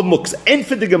problem of muktzah. And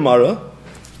for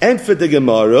the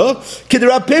Gemara, Kid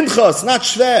Rab Pinchas, not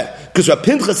Shver. Because Rab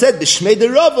Pinchas said, the Shmei de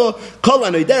Rava, Kol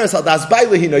HaNoideres, Al Das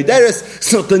Baile Hi Noideres.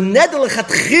 So the neder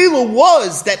lechatchila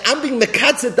was that I'm being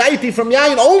mekatzet deity from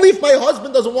yayin only if my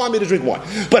husband doesn't want me to drink wine.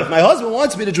 But if my husband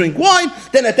wants me to drink wine,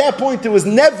 then at that point there was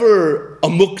never a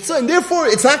muktzah, and therefore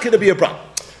it's not going to be a problem.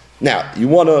 Now, you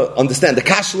want to understand the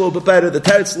kash a little bit better, the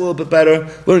teretz a little bit better,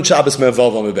 learn Shabbos Men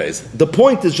Vav Amud Beis. The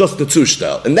point is just the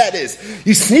tushtel, and that is,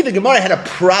 you see the Gemara had a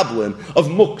problem of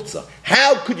muktzah.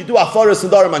 How could you do afaras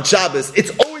nedarim on Shabbos? It's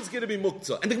always going to be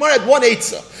muktzah. And the Gemara had one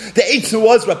eitzah. The eitzah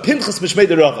was Rab Pinchas Mishmei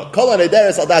de Rava. Kol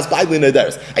HaNederes al das baili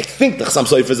nederes. I think the Chassam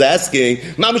Sofer is asking,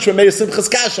 Mamish Rameir Simchas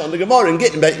Kasha on the Gemara and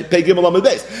Gittin Pei Gimel Amud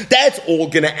Beis. That's all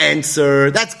going to answer.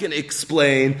 That's going to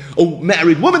explain a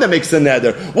married woman that makes a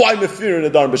neder. Why mefir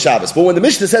nedarim b'Shabbos? But when the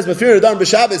Mishnah says mefir nedarim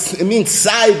b'Shabbos, it means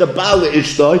sai the bala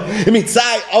ishtoi. It means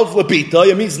sai of lapita.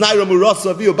 It means naira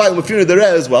murasa aviu bala mefir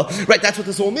nedereh as well. Right? That's what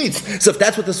this all means. So if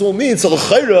that's what this all means, so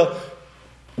l'chayra,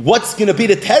 what's going to be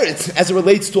the teretz as it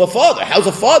relates to a father? How's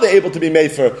a father able to be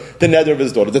made for the neder of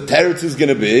his daughter? The teretz is going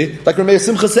to be, like Rameh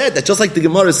Simcha said, that just like the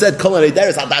Gemara said, Kol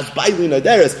ha-noideres al das bailu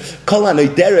noideres, Kol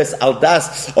ha-noideres al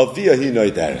das aviyah hi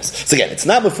noideres. So again, it's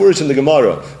not mefurish in the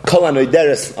Gemara, Kol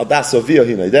ha-noideres al das aviyah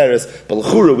hi noideres, but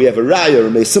l'chura we have a raya,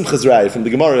 Rameh Simcha's raya from the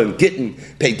Gemara in Gittin,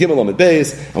 Pei Gimel Amid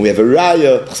Beis, and we have a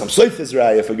raya, Chasam Soif's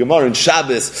raya for Gemara in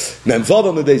Shabbos, Mem Vav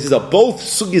Amid Beis. These are both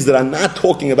sugis that are not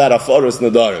talking about afaros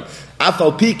nadarim.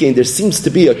 Afal Pikein, there seems to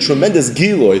be a tremendous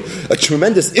giloy, a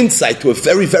tremendous insight to a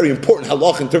very, very important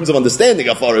halach in terms of understanding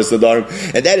Afaris Nadarim,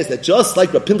 and that is that just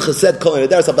like Rav Pinchas said, Kol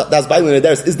Nadaris, Das Bailu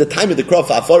Nadaris is the time of the crop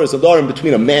for Afaris Nadarim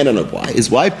between a man and his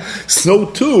wife, so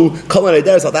too, Kol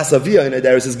Nadaris, Das Aviyah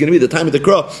Nadaris is going to be the time of the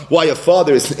crop why a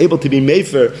father is able to be made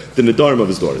for the Nadarim of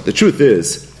his daughter. The truth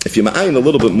is, if you ma'ayin a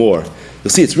little bit more, you'll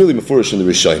see it's really mefurish in the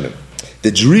Rishonim. The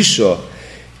Drisha,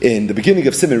 in the beginning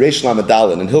of Siman Reish Lamed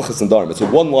Daled in Hilchos Nadarim, it's a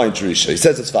one-line Drisha. He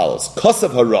says as follows: Kosav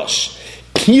Harash,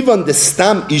 Kivan de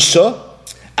Stam Isha,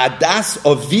 Adas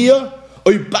Aviyah,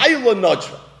 Oy Bayla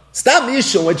Nadra. Stam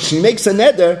Isha, when she makes a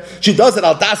neder, she does it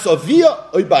al Das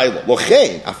Aviyah, Oy Bayla.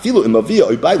 Lochein, Afilu im Aviyah,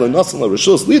 Oy Bayla, Nasan la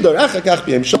Rishos, Lidar, Achakach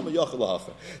B'hem Shama Yachal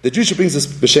Hafer. The Drisha brings us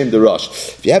B'Shem the Rosh.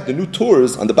 If you have the new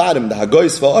tours on the bottom, the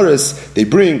Hagoyis Va'aris, they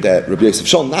bring that Rabbi Yosef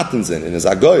Shalom Natanzin in his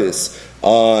Hagoyis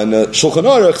on Shulchan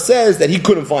Aruch says that he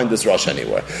couldn't find this rush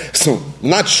anywhere. So, I'm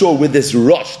not sure where this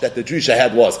rush that the Drisha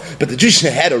had was, but the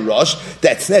Drisha had a rush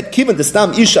that said, Kivan the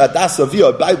Stam Isha Adas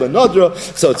Aviyah Bayla Nadra.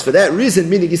 So it's for that reason,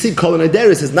 meaning you see, Kol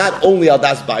Nadaris is not only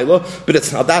Adas Bayla, but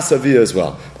it's Adas Aviyah as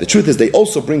well. The truth is, they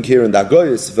also bring here in the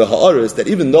Agoyis V'Ha'aris that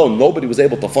even though nobody was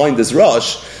able to find this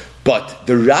rush, but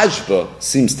the Rashba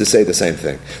seems to say the same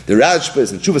thing. The Rashba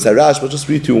is in Chuvas HaRashba, I'll just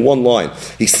read to you in one line.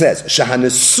 He says,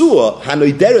 Shahanesua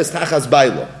hanoideres tachas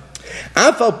bailo.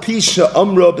 Afal pisha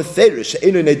amra betherish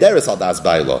she'enu neideres al das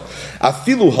bailo.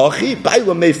 Afilu hachi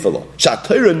bailo meifalo.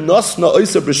 Sha'atoira nosna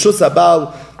oisa b'rishus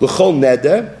abal l'chol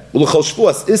neder. L'chol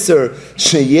shvuas iser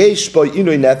sheyesh bo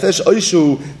inoi nefesh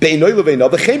oishu be'inoi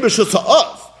leveino v'chein b'rishus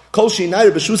ha'av. Kol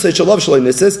she'inayir b'shusay shalav shaloi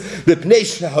nises v'pnei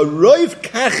she'haroiv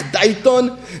kach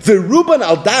daiton v'ruban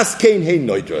al das kein hein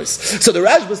noidros. So the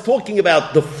Raj was talking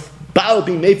about the Baal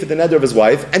being made for the neder of his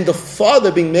wife and the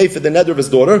father being made for the neder of his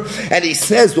daughter, and he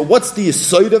says, well, what's the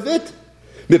yisoid of it?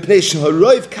 V'pnei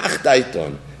she'haroiv kach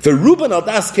daiton. For Ruben al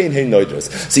das kein hein noidros.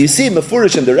 So you see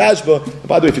Mefurish in the Rashba.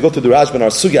 By the way, if you go to the Rashba in our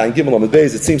Sugya and Gimel Amid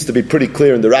Beis, it seems to be pretty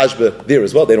clear in the Rashba there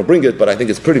as well. They don't bring it, but I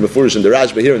think it's pretty Mefurish in the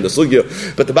Rashba here in the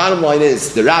Sugya. But the bottom line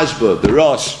is the Rashba, the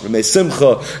Rosh, Rameh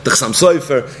Simcha, the Chasam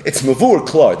Sofer. It's Mavur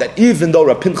Klar that even though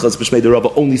Rav Pinchas B'Shmei the Rabba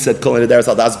only said Kol Nederes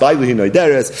al das Bailu hi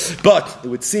noideres, but it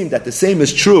would seem that the same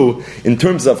is true in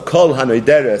terms of Kol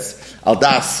HaNoideres al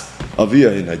das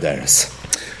Aviyah hi noideres.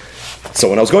 So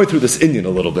when I was going through this Indian a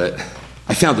little bit,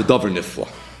 I found a Dover Nifla.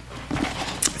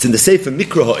 It's in the Sefer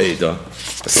Mikra Ha'eda,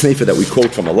 a Sefer that we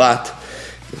quote from a lot.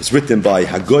 It was written by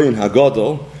Hagoyin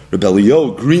Hagadol, Rebbe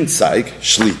Eliyahu Greenzeig,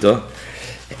 Shlita,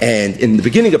 and in the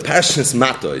beginning of Parshas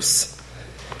Matos,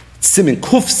 Simin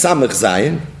Kuf Samach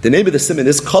Zayin, the name of the Simin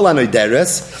is Kol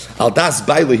HaNoideres, Al Das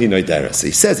Bailu hi Noideres.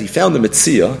 He says he found the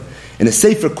Metzia in a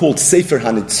Sefer called Sefer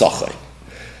HaNitzachim.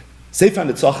 Sefer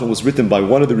HaNitzachim was written by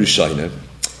one of the Rishonim.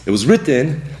 It was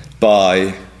written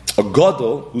by a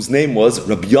Gadol whose name was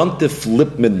Rabbi Yontif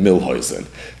Lipman Milhuizen.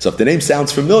 So if the name sounds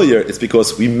familiar, it's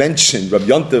because we mentioned Rabbi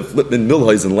Yontif Lipman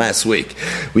Milhuizen last week.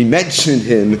 We mentioned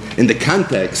him in the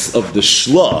context of the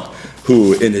Shlah,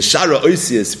 who in his Shara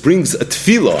Oisius brings a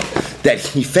tefillah that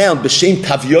he found b'shem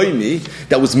Tavyoimi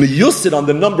that was meyused on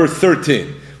the number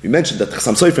 13. We mentioned that the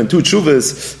Chasam Sofer in two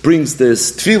Tshuvas brings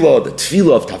this tefillah, the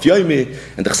tefillah of Tavyoimi,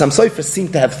 and the Chasam Sofer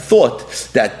seemed to have thought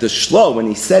that the Shlah, when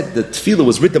he said the tefillah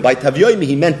was written by Tavyoimi,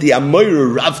 he meant the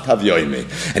Amoyer Rav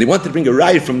Tavyoimi. And he wanted to bring a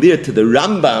raya from there to the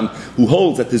Rambam, who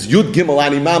holds that there's Yud Gimel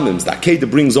Animamims. The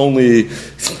Akedah brings only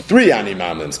 3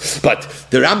 Animamims. But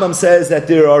the Rambam says that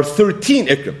there are 13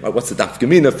 Ikrim. What's the Daf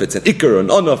Gemina? If it's an Ikr or an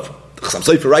Onaf, Chasam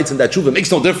Sofer writes in that tshuva, it makes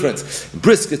no difference.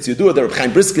 Briskets, you do it. The Reb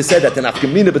Chaim Briskets said that an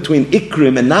afkamina between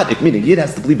ikrim and not ikrim, meaning Yid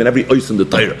has to believe in every ois in the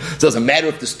Torah. So it doesn't matter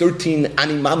if there's 13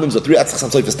 animamims or 3. That's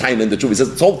Chasam Sofer's time in the tshuva. He says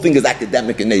this whole thing is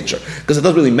academic in nature because it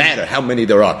doesn't really matter how many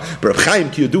there are. But Reb Chaim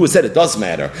Kiyodua said it does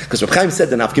matter because Reb Chaim said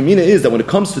that an afkamina is that when it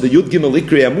comes to the Yud Gimel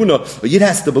Ikri Amuna, Yid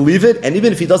has to believe it, and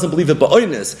even if he doesn't believe it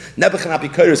ba'oines, Nebuch and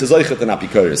Apikoros is oichet and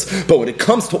Apikoros. But when it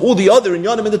comes to all the other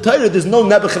inyanim in the Torah, there's no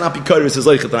Nebuch and Apikoros is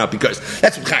oichet and Apikoros.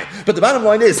 That's Reb Chaim. But the bottom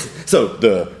line is, so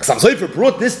the Chassam Sofer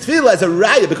brought this tefillah as a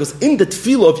raya because in the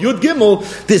tefillah of Yud Gimel,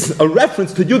 there's a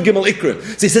reference to Yud Gimel Ikra.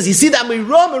 So he says, you see that we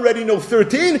Ram already know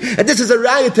 13, and this is a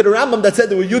raya to the Rambam that said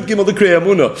there were Yud Gimel Ikra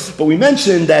Amuna. But we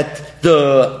mentioned that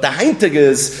the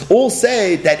Heintigers all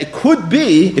say that it could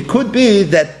be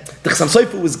that the Chassam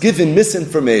Sofer was given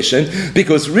misinformation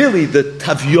because really the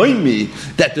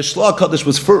Tavyoimi that the Shlach HaKadosh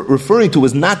was referring to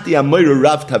was not the Amoira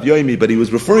Rav Tavyoimi, but he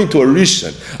was referring to a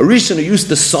Rishon who used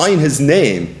to sign his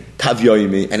name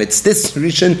Tavyoimi, and it's this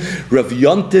Rishon, Rav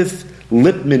Yontif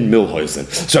Lipman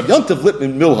Milhuisen. So Rav Yontif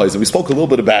Lipman Milhuisen, we spoke a little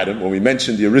bit about him when we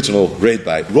mentioned the original raid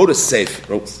by. He wrote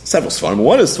several svarim.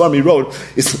 One of the svarim he wrote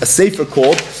is a sefer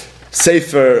called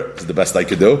Sefer is the best I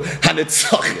could do.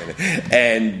 Hanitzachim,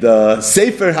 and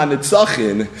Sefer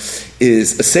Hanitzachim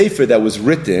is a sefer that was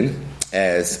written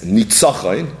as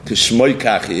Nitzachim to Shmoi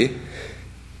Kachi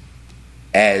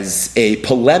as a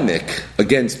polemic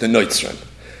against the Noitzrim.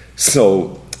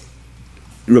 So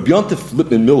Rabbi Yontif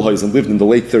Lipman Milhuisen lived in the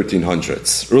late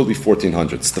 1300s, early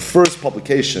 1400s. The first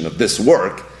publication of this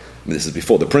work. This is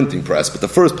before the printing press, but the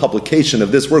first publication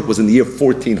of this work was in the year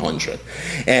 1400.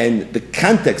 And the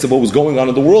context of what was going on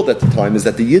in the world at the time is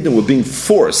that the Yidden were being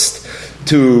forced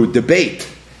to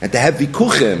debate and to have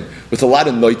vikuchim with a lot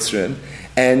of noitzrim.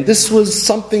 And this was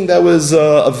something that was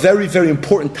a very, very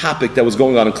important topic that was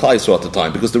going on in Klal Yisrael at the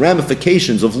time, because the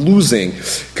ramifications of losing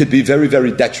could be very,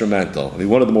 very detrimental. I mean,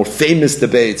 one of the more famous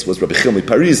debates was Rabbi Chilmi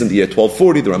Paris in the year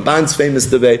 1240, the Ramban's famous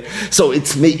debate. So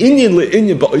it's Me'inyan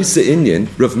le'inyan ba'oise inyan.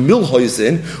 Rav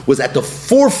Milhuisen was at the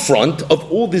forefront of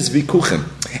all this vikuchim.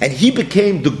 And he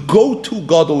became the go-to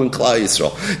gadol in Klal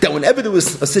Yisrael. That whenever there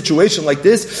was a situation like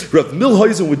this, Rav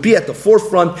Milhuisen would be at the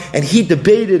forefront, and he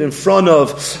debated in front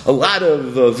of a lot of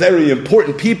very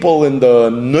important people in the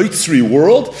Noitzri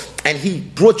world, and he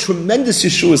brought tremendous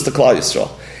yeshuas to Klal Yisrael.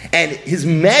 And his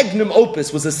magnum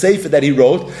opus was a sefer that he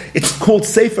wrote. It's called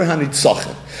Sefer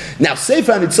Hanitzachim. Now,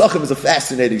 Sefer Hanitzachim is a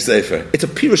fascinating sefer. It's a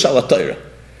Pirush ala Torah.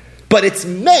 But it's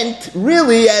meant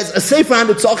really as a Sefer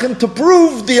Hanitzachim to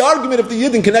prove the argument of the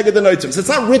Yidden Keneged the Noitzim. So it's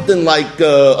not written like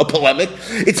a polemic.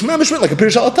 It's mamish written like a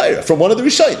Pirush ala Torah from one of the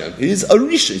Rishonim. He's a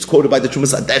Risha. He's quoted by the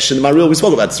Trumas Adesh and the Maril. We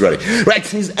spoke about this already. Right?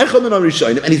 So he's Echad min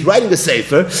Rishonim, and he's writing a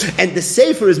Sefer, and the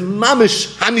Sefer is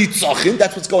mamish Hanitzachim.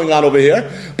 That's what's going on over here.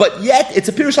 But yet, it's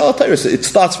a Pirush ala Torah. So it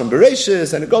starts from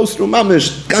Bereshis, and it goes through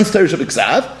mamish Gans Torah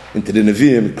Shabbat into the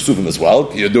Nevi'im, Ksuvim as well,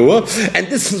 Yadua, and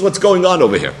this is what's going on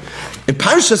over here. In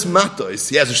Parshas Matos,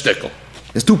 he has a shtickle.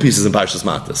 There's two pieces in Parshas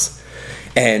Matos.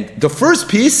 And the first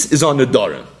piece is on the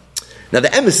Dorim. Now the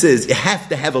emes is, you have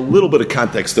to have a little bit of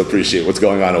context to appreciate what's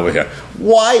going on over here.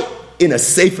 Why in a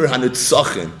Sefer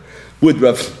Hanitzachim would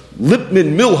Rav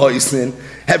Lipman Milhuisen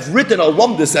have written a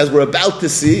lumdus as we're about to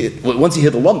see? Once you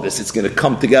hear the lumdus, it's going to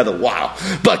come together. Wow.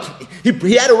 But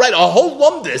he had to write a whole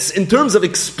lumdus in terms of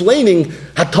explaining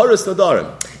Hataras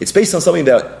Nadarim. It's based on something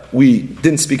that we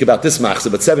didn't speak about this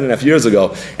machzah, but 7.5 years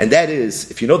ago, and that is,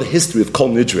 if you know the history of Kol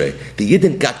Nidre, the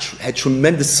Yidden had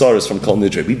tremendous sorrows from Kol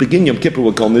Nidre. We begin Yom Kippur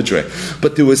with Kol Nidre,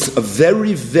 but there was a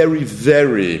very, very,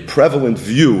 very prevalent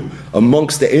view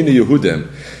amongst the Eina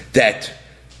Yehudim that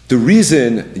the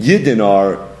reason Yidden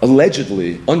are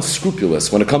allegedly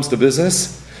unscrupulous when it comes to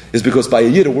business is because by a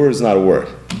Yid, a word is not a word.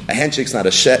 A handshake's not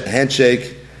a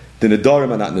handshake. The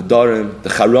Nedarim are not Nedarim. The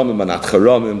Charamim are not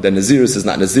Charamim. The Naziris is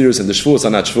not Naziris. And the Shvuas are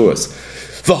not Shvuas.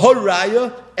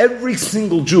 V'horaya, every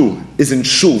single Jew is in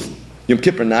Shul Yom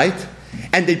Kippur night,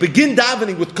 and they begin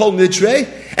davening with Kol Nidre,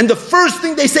 and the first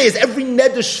thing they say is every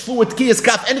Neder Shvu at Kiyas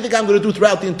Kaf, anything I'm going to do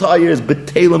throughout the entire year is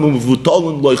B'Telam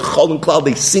U'V'Vutolim Loy Cholin Klal.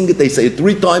 They sing it, they say it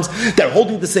 3 times. They're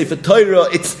holding the Sefer Torah.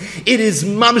 It is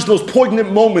mamish the most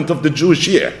poignant moment of the Jewish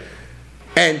year,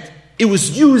 and it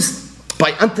was used by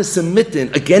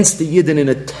anti-Semitin against the Yidden in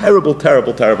a terrible,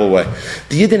 terrible, terrible way.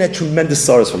 The Yidden had tremendous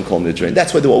sorrows from Kol Nidre, and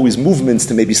that's why there were always movements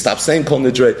to maybe stop saying Kol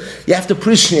Nidre. You have to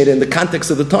appreciate it in the context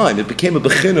of the time. It became a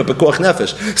bechina, bekoach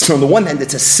nefesh. So on the one hand,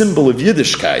 it's a symbol of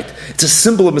Yiddishkeit. It's a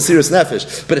symbol of Mesiras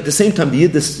Nefesh. But at the same time, the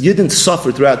Yidden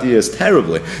suffered throughout the years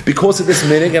terribly because of this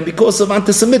minig and because of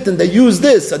anti-Semitin. They used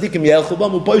this. And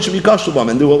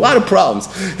there were a lot of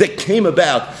problems that came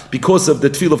about because of the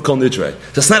tefillah of Kol Nidre.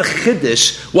 That's not a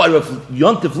chiddush why Rav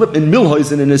Yontif Lipman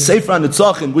Milhuisen in his Sefer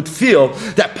Hanitzachim would feel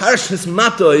that Parshas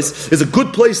Matos is a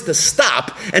good place to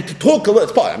stop and to talk a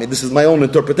little. I mean, this is my own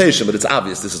interpretation, but it's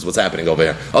obvious this is what's happening over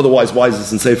here. Otherwise, why is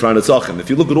this in Sefer Hanitzachim? If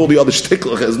you look at all the other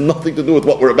shtickler, it has nothing to do with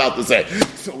what we're about to say.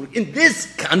 So, in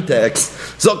this context,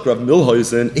 Zok Rav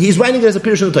Milhuisen, he's writing it as a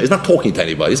Pirush ala Torah. He's not talking to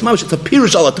anybody. It's a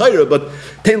Pirush ala Torah, but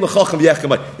Tein l'chacham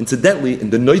v'yechem. Incidentally, in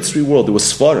the Noitzri world, there were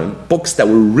Svarim, books that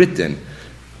were written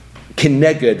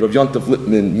Kineged Rav Yontif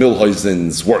Lippman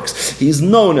Milhuizen's works. He's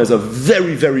known as a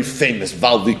very, very famous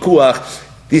Val Vikuach.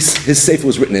 His sefer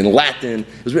was written in Latin.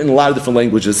 It was written in a lot of different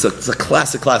languages. It's a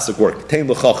classic work. But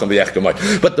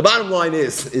the bottom line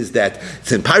is that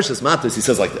it's in Parshas Matos. He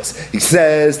says like this. He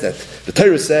says that the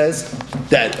Torah says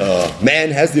that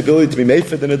man has the ability to be made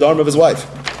for the nedarim of his wife.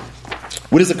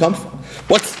 Where does it come from?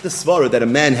 What's the svara that a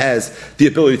man has the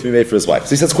ability to be made for his wife?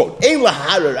 So he says, quote, Ein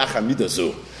laharer achar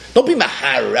midazu. Don't be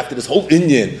maharer after this whole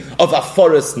Indian of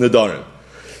afaras nedarim.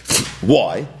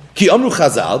 Why? Ki amru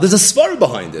Chazal, there's a svara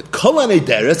behind it. Kol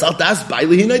hanederes al das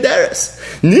baili hanederes.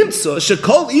 Nimtza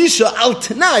shekol isha al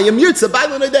tenai amirtza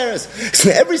baili hanederes. So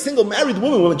every single married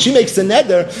woman, when she makes a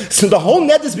neder, so the whole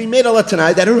neder is being made al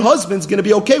tenai that her husband's going to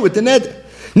be okay with the neder.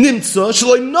 Nimtza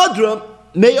shaloi nadra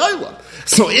me'olam.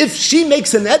 So if she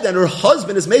makes a neder and her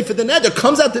husband is made for the neder,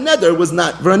 comes out the neder was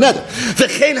not for a neder.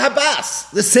 V'chein habas.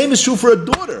 The same is true for a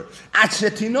daughter.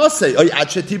 Achetinosei or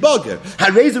achetibager.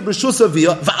 Harezer b'shus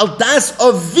aviyah v'al das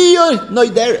aviyah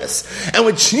noideres. And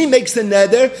when she makes a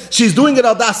neder, she's doing it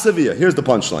al das aviyah. Here's the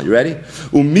punchline. You ready?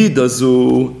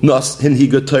 Umidazu nos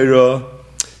hinhiga Torah.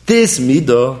 This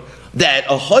midah, that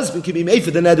a husband can be made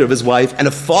for the neder of his wife and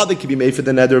a father can be made for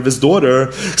the neder of his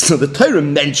daughter. So the Torah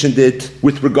mentioned it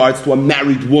with regards to a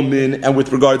married woman and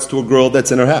with regards to a girl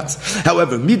that's in her house.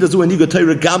 However, really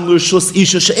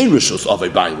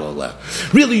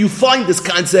you find this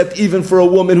concept even for a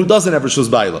woman who doesn't have Rishus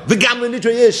Baila.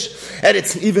 And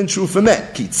it's even true for men.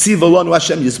 Because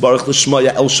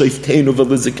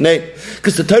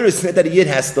the Torah said that a yid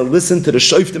has to listen to the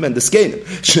shoftim and the skenim.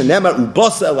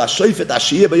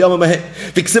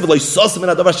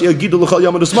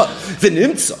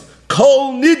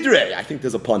 Kol nidre, I think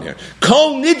there's a pun here.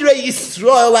 Kol nidre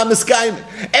Yisrael amiskayim.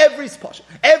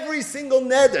 Every single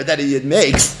neder that a yid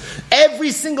makes,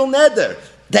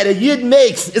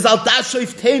 is al das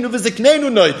shoifteinu v'zikneinu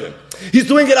noidrim. He's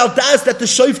doing it al das that the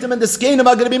shoiftim and the skenim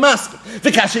are going to be masking.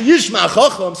 V'kashe yishma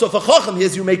chacham. So if a chacham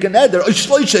hears you make a neder,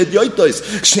 oishloisha yoitos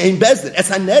shein bezdin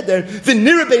es a neder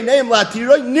v'nira beineim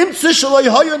la'tiroi nimtze shaloi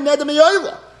hoyo neder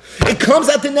meyoyla. It comes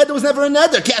out the neder was never a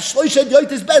neder. Ki ashloisha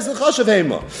yoitos bezdin chashav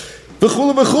heima.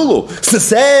 V'chulu. So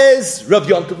says Rav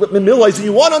Yontif Lippman Milhuizen,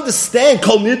 you want to understand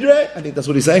Kol Nidre? I think that's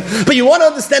what he's saying. But you want to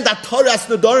understand that Toras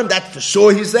Nedarim, that for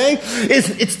sure he's saying,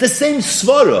 it's the same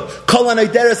svara. Kol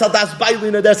hanederes al das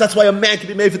baili nederes, that's why a man can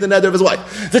be made for the neder of his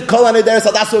wife. The Kol hanederes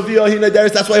al das aviyah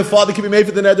nederes, that's why a father can be made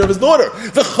for the neder of his daughter.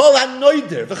 The Kol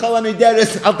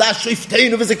hanederes al das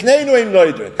shifteinu v'zikneinu ein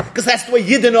noider. Because that's the way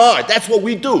Yidden are. That's what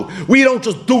we do. We don't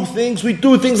just do things, we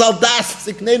do things al das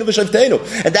zikneinu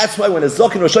v'shifteinu. And that's why when a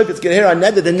zokin or shofetz get here on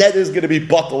neder, the neder is going to be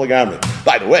bottle again.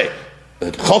 By the way, the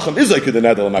chacham is like the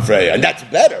neder l'mafreya, and that's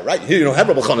better, right? Here you don't have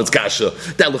Rabbi Chanan's kasha.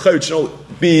 That l'chayr should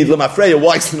be l'mafreya.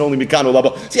 Why is it only mikano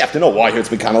laba? So you have to know why here it's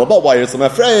mikano laba, why here it's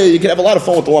l'mafreya. You can have a lot of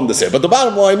fun with the lumdus here, but the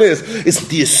bottom line is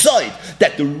the aside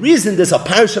that the reason there's a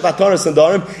parish of Ataras and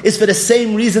Darim is for the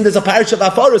same reason there's a parish of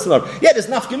Afaras and Darim. Yeah, there's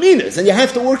nafkaminas, and you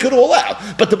have to work it all out.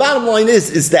 But the bottom line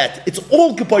is that it's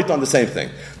all kapayt on the same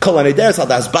thing. Kol hanederes al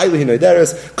das baili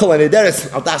hinoideres, kol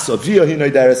hanederes al das aviyah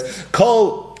hinoideres,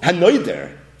 kol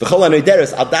hanoider. And that's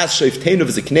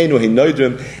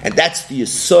the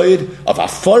yisoid of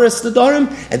Afaras Nedarim,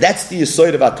 and that's the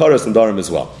yisoid of Ataras Nedarim as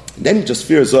well. And then he just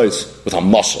fears us with a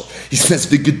mashal. He says,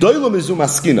 "V'gedolim izu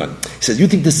maskinan." He says, "You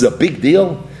think this is a big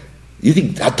deal? You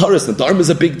think Ataras Nedarim is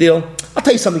a big deal? I'll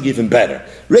tell you something even better.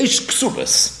 Reish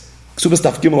Ksubas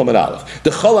Taf Gimel Amud Aleph.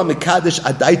 The Chala Mekadesh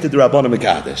Adaita the Rabbanim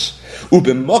Mekadesh.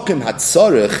 Ubemokim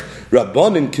Hatzarich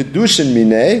Rabbanim Kedushin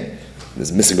Minei."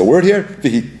 There's missing a word here.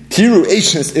 That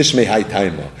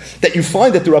you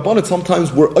find that the Rabbanim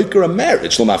sometimes were oiker a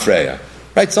marriage, l'mafreya.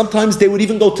 Right? Sometimes they would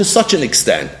even go to such an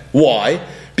extent. Why?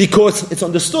 Because it's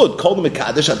understood. Kol the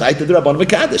Mekadesh, Adaita the Rabbanim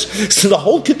Mekadesh. So the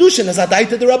whole Kedushin is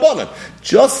Adaita the Rabbanim.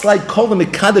 Just like Kol the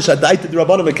Mekadesh, Adaita the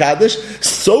Rabbanim Mekadesh,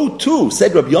 so too,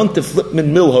 said Rabbi Yontif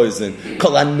Lippman Milhuizen,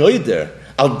 Kol HaNoider,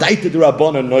 Al daita the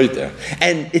Rabbana noider,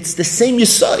 and it's the same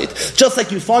yisoid. Just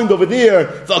like you find over there,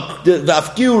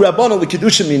 v'afkiu Rabbana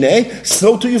l'kedusha minei,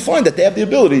 so too you find that they have the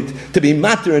ability to be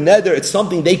matter and neder. It's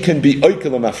something they can be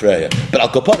oikel mafreya. But al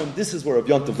kapanim, this is where Rav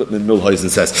Yontif Lippman Milhuizen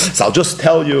says. So I'll just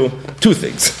tell you two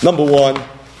things. Number one,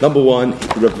 Rav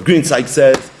Greenstein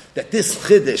says that this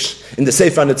chiddush in the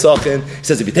Sefer Netzachin, he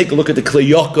says if you take a look at the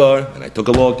Klei Yakar, and I took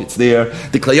a look, it's there.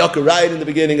 The Klei Yakar right in the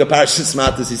beginning of Parashas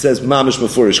Matos, he says mamish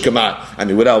mefurish kamar. I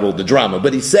mean, without all the drama,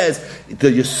 but he says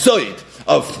the yisoid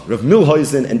of Rav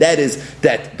Milhuizen, and that is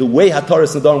that the way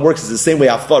Hataras Nadarim works is the same way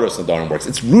Hafaras Nadarim works.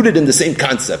 It's rooted in the same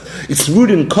concept. It's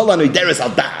rooted in Kol HaNoderes Al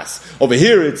Das. Over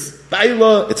here it's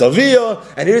Baila, it's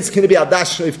Aviyah, and here it's going to be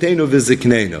Adash Shreifteinu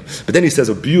V'Zikneinu. But then he says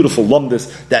a beautiful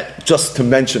lumdus that just to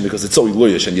mention, because it's so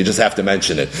iluyish and you just have to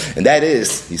mention it. And that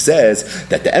is, he says,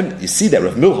 that you see that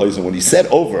Rav Milhuizen, when he said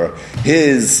over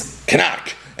his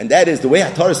Kanak, and that is, the way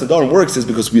Hataras Nadarim works is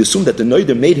because we assume that the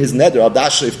Noider made his neder,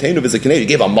 Adash Shreifteinu V'Zikneinu, he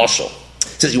gave a mashal.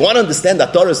 He says, you want to understand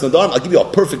Hataras Nadarim? I'll give you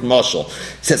a perfect mashal.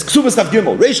 He says, Ksubas Tav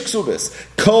Gimel, Reish Ksubas,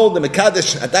 Kol the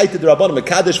Mekadesh, Adaita the Rabbanon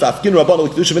Mekadesh, V'afkin Rabbanon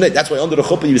L'Kedushim V'nei. That's why under the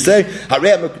Chuppah you say,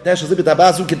 Harei Mekadesh Zibit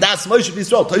Abazu, Kedas Moshe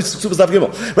V'Yisrael, Tois Ksubas Tav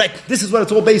Gimel. Right, this is what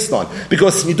it's all based on.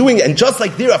 Because you're doing, and just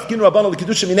like there, Afkin Rabbanon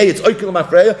L'Kedushim V'nei, it's Oikel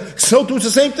Mafreya, so too it's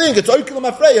the same thing. It's Oikel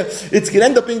Mafreya. It's going to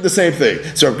end up being the same thing.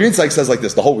 So Rav Greenstein says like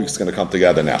this, the whole week's going to come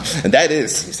together now. And that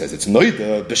is, he says, it's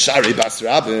Noida, B'Shari Bas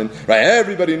Rabin, right?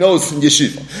 Everybody knows in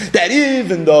Yeshiva that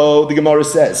even though the Gemara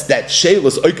says that Sheil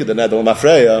is Oiked the Nedel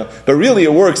Mafreya, but really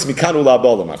it works Mikanu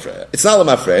La'Bala Mafreya. It's not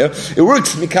Mafreya, it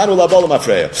works Mikanu La'Bala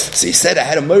Mafreya. So he said, I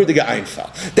had a Murdiga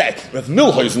Einfall. That Rav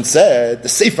Milhuizen said, the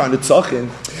Sefer on the Tzachim,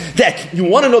 that you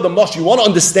want to know the Mosh, you want to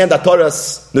understand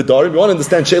Hataras Nadarim, you want to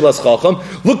understand Sheil as Chacham,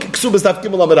 look at Ksubas Daf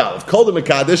Gimel Amud Aleph, Kol the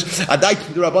Mekadesh,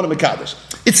 Adai the Rabbanon Mekadesh.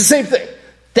 It's the same thing.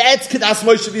 That's Kedas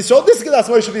Moshe V'Yisrael, this is Kedas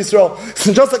Moshe V'Yisrael.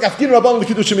 So just like Afkin Rabbanon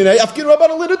L'Kedushim V'nei, Afkin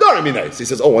Rabbanon L'Nedarim V'nei. So he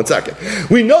says, 1 second.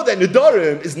 We know that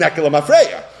Nedarim is Nekela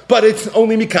Mafreya, but it's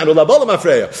only Mikanu La'Bala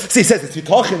Mafreya. So he says, it's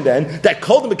Yitachin then, that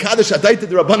called the Mekadesh Adaita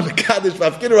the Rabbanon Mekadesh,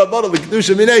 Afkin Rabbanon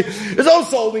L'Kedushim V'nei, is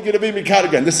also only going to be Mikanu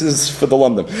again. This is for the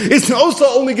London. It's also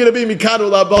only going to be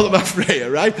Mikanu La'Bala Mafreya,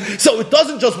 right? So it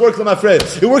doesn't just work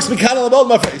L'Mafreya. It works Mikanu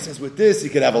La'Bala Mafreya. He says, with this, you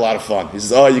can have a lot of fun. He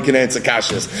says, you can answer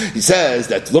kashas. He says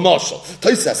that L'Moshel,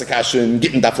 Tosis has a kasha in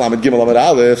Gittin Daf Lamed Gimel Amud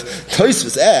Aleph.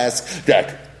 Tosis asks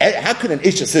that, how could an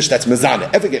Isha Sish that's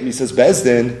Mezaneh ever get Misas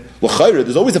Bezdin? L'chayra,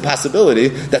 there's always a possibility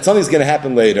that something's going to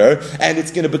happen later, and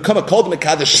it's going to become a Kol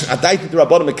Mekadesh, Adaita the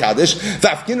Rabbanon Mekadesh,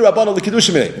 V'afkin Rabbanon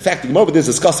L'Kedushim V'nei. In fact, the Gemara is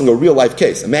discussing a real life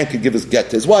case. A man could give his get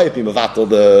to his wife, be mevatel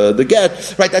the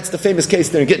get, right? That's the famous case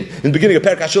there in Gittin. In the beginning of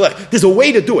Perek HaSholech. There's a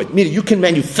way to do it, meaning you can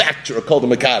manufacture a Kol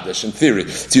Mekadesh in theory.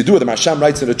 So you do it, the Marsham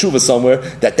writes in a Tshuva somewhere,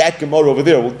 that Gemara over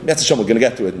there, that's Hashem, we're going to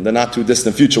get to it in the not too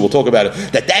distant future, we'll talk about it,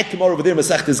 that Gemara over there,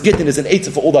 Masechtas Gittin, is an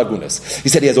eitzah for all the Agunas. He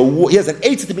said he has an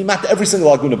eitzah to be mat to every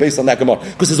single Aguna based on that Gemara.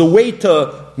 Because there's a way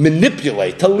to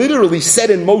manipulate, to literally set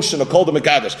in motion a Kol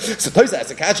Mekadesh. So Tosa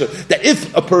has a kasha that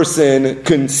if a person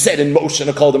can set in motion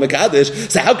a Kol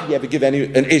Mekadesh, so how can you ever give an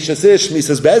Eishes Ish,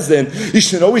 Misas Bezdin? You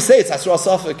should always say it's Asra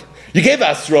Safik. You gave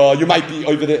Asra, you might be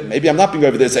over there. Maybe I'm not being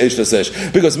over there, it's Eishes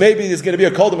Ish. Because maybe there's going to be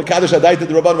a Kol Mekadesh, Adaita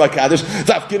the Rabbanon Mekadesh,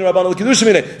 V'afkin Rabbanon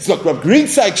L'Kedushim V'nei. So Rav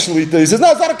Greenstein Shlita, he says,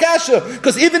 no, it's not a kasha.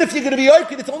 Because even if you're going to be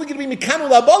Oikid, it's only going to be Mikanu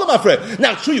La'Bala Mafreya.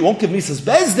 Now, true, you won't give Misas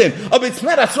Bezdin, but it's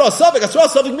not Asra Safik. Asra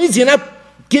Safik means you're not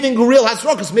giving a real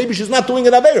hasra, because maybe she's not doing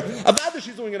an aver. Avada,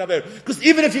 she's doing an aver. Because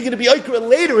even if you're going to be oikra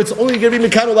later, it's only going to be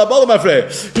Mikanu La'Bala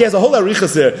Mafreya. He has a whole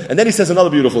arichas there, and then he says another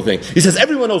beautiful thing. He says,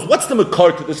 everyone knows, what's the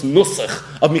makar to this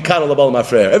nusach of Mikanu La'Bala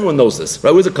Mafreya? Everyone knows this,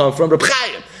 right? Where does it come from? Reb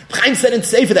Chaim. Chaim said in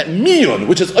Sefer that miyun,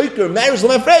 which is oiker marriage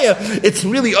l'mafreya, it's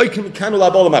really oiker mikanu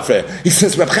la'bala mafreya. He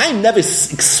says Reb Chaim never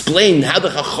explained how the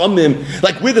chachamim,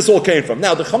 like where this all came from.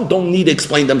 Now the chacham don't need to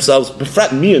explain themselves. Befrat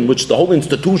miyun, which the whole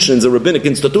institution is a rabbinic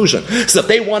institution, so if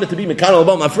they wanted to be mikanu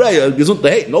la'bala mafreya,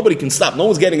 hey, nobody can stop. No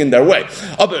one's getting in their way.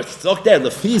 Aber talk there,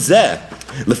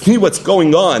 lefi what's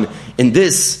going on in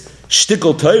this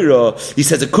shtickle Torah. He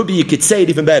says it could be, you could say it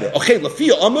even better. Okay, lefi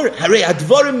amar harei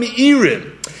advarim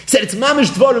meirim. He said it's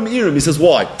mamish dvarim meirim. He says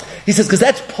why? He says because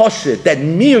that's pashit, that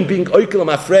miyun being oikel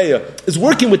mafreya is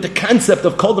working with the concept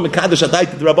of kol the mekadesh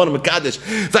adaita the rabbanon mekadesh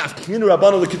v'afkin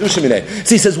rabbanon l'kedushim minei.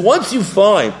 So he says once you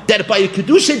find that by a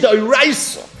kedusha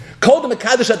da'iraisa kol the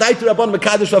mekadesh adaita rabbanon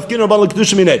mekadesh v'afkin rabbanon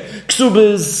l'kedushim minei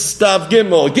ksubas stav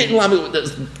gimel gittin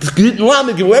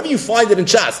lamed wherever you find it in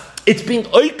Shas, it's being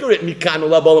oiker at mikanu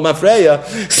la'bala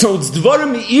mafreya. So it's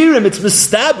dvarim meirim, it's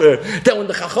mistaber that when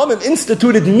the chachamim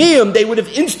instituted miyum, they would have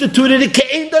instituted it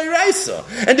ke'ein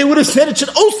da'iraisa, and they would have said it should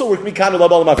also work mikanu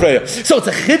la'bala mafreya. So it's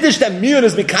a chiddush that miyun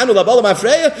is mikanu la'bala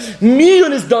mafreya.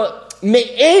 Miyun is the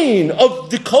me'ain of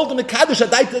the Kol Mekadesh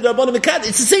Adaita the Rabbanon Mekadesh.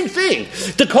 It's the same thing.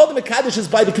 The Kol Mekadesh is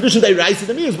by the Kedusha Deiraisa,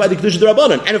 the Miyun is by the Kedusha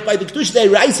Rabbanon. And if by the Kedusha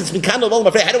Deiraisa it's Mikanu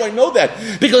La'Bala Mafreya, how do I know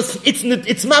that? Because it's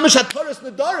Mamash HaToras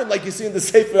Nedarim, like you see in the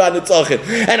Sefer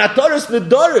HaNetzachim. And HaToras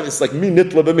Nedarim, it's like me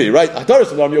nitla b'mi, right? HaToras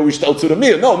Nedarim, you always tell to the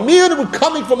Miyun. No, Miyun is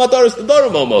coming from HaToras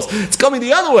Nedarim almost. It's coming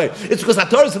the other way. It's because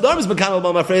HaToras Nedarim is Mikanu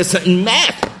La'Bala Mafreya, so in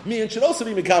math, Miyun should also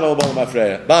be Mikanu La'Bala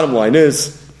Mafreya. Bottom line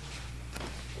is,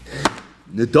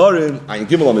 Nedarim, Ayin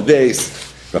Gimel Amid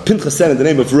Beis, Rav Pinchas said in the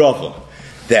name of Rava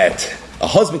that a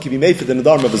husband can be made for the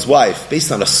Nadarim of his wife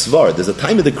based on a svar. There's a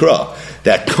time of the Kra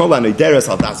that Kol HaNoderes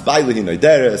al Das Bailehi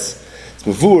Noderes. It's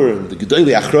Mavur, the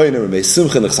Gedolei Achroiner, Remei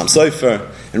Simcha, the Chassam Sofer,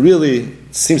 and really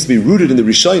it seems to be rooted in the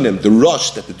Rishonim, the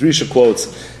Rosh that the Drisha quotes,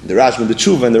 the Rajman, the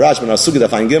Tshuva, and the Rajman Asugad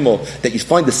Afayin Gimel, that you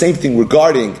find the same thing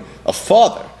regarding a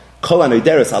father. Kol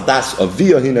HaNoderes al Das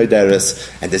Aviyah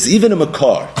Noderes, and there's even a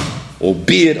Makar,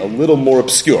 albeit a little more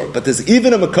obscure, but there's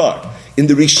even a Makar in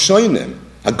the Rishonim,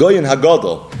 Hagoyin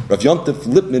Hagadol, Rav Yontif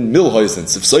Lipman Milhuisen,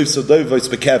 Sifsoif Sodovois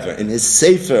Bekever, in his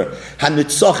Sefer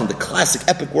HaNitzachim, the classic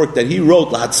epic work that he wrote,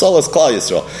 Lahatzalas Klal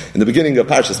Yisrael, in the beginning of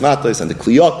Parshas Matos, and the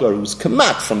Kliyakar, who's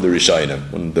kamat from the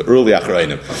Rishonim, one of the early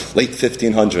Achronim, late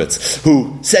 1500s,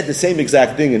 who said the same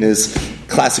exact thing in his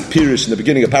classic Pirush in the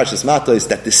beginning of Parshas Matos,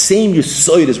 that the same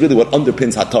Yisoid is really what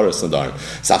underpins Hataras Nadarim.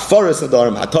 Safaras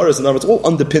Nadarim, Hataras Nadarim, it's all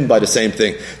underpinned by the same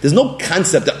thing. There's no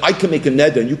concept that I can make a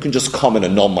neder and you can just come and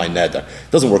annul my neder.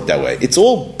 It doesn't work that way. It's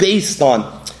all based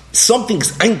on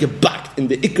something's eingebacked in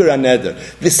the Ikar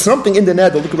HaNeder. There's something in the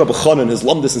neder. Look at Rabbi Chanan, his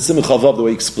Lamdas and Simon Chavav, the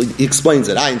way he explains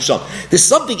it. Ayin Sham. There's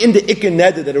something in the Ikar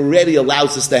neder that already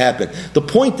allows this to happen. The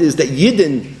point is that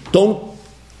Yidden don't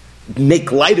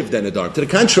make light of the Nedarim. To the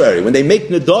contrary, when they make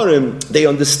Nedarim, they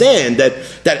understand that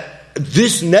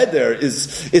this neder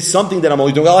is something that I'm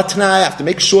only doing all tonight. I have to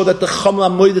make sure that the Chama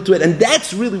moida to it, and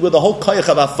that's really where the whole Koyach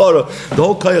of Afara, the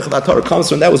whole Koyach of Atara comes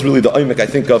from. That was really the oimek, I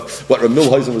think, of what Ramil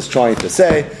Huizen was trying to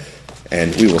say,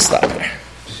 and we will stop there.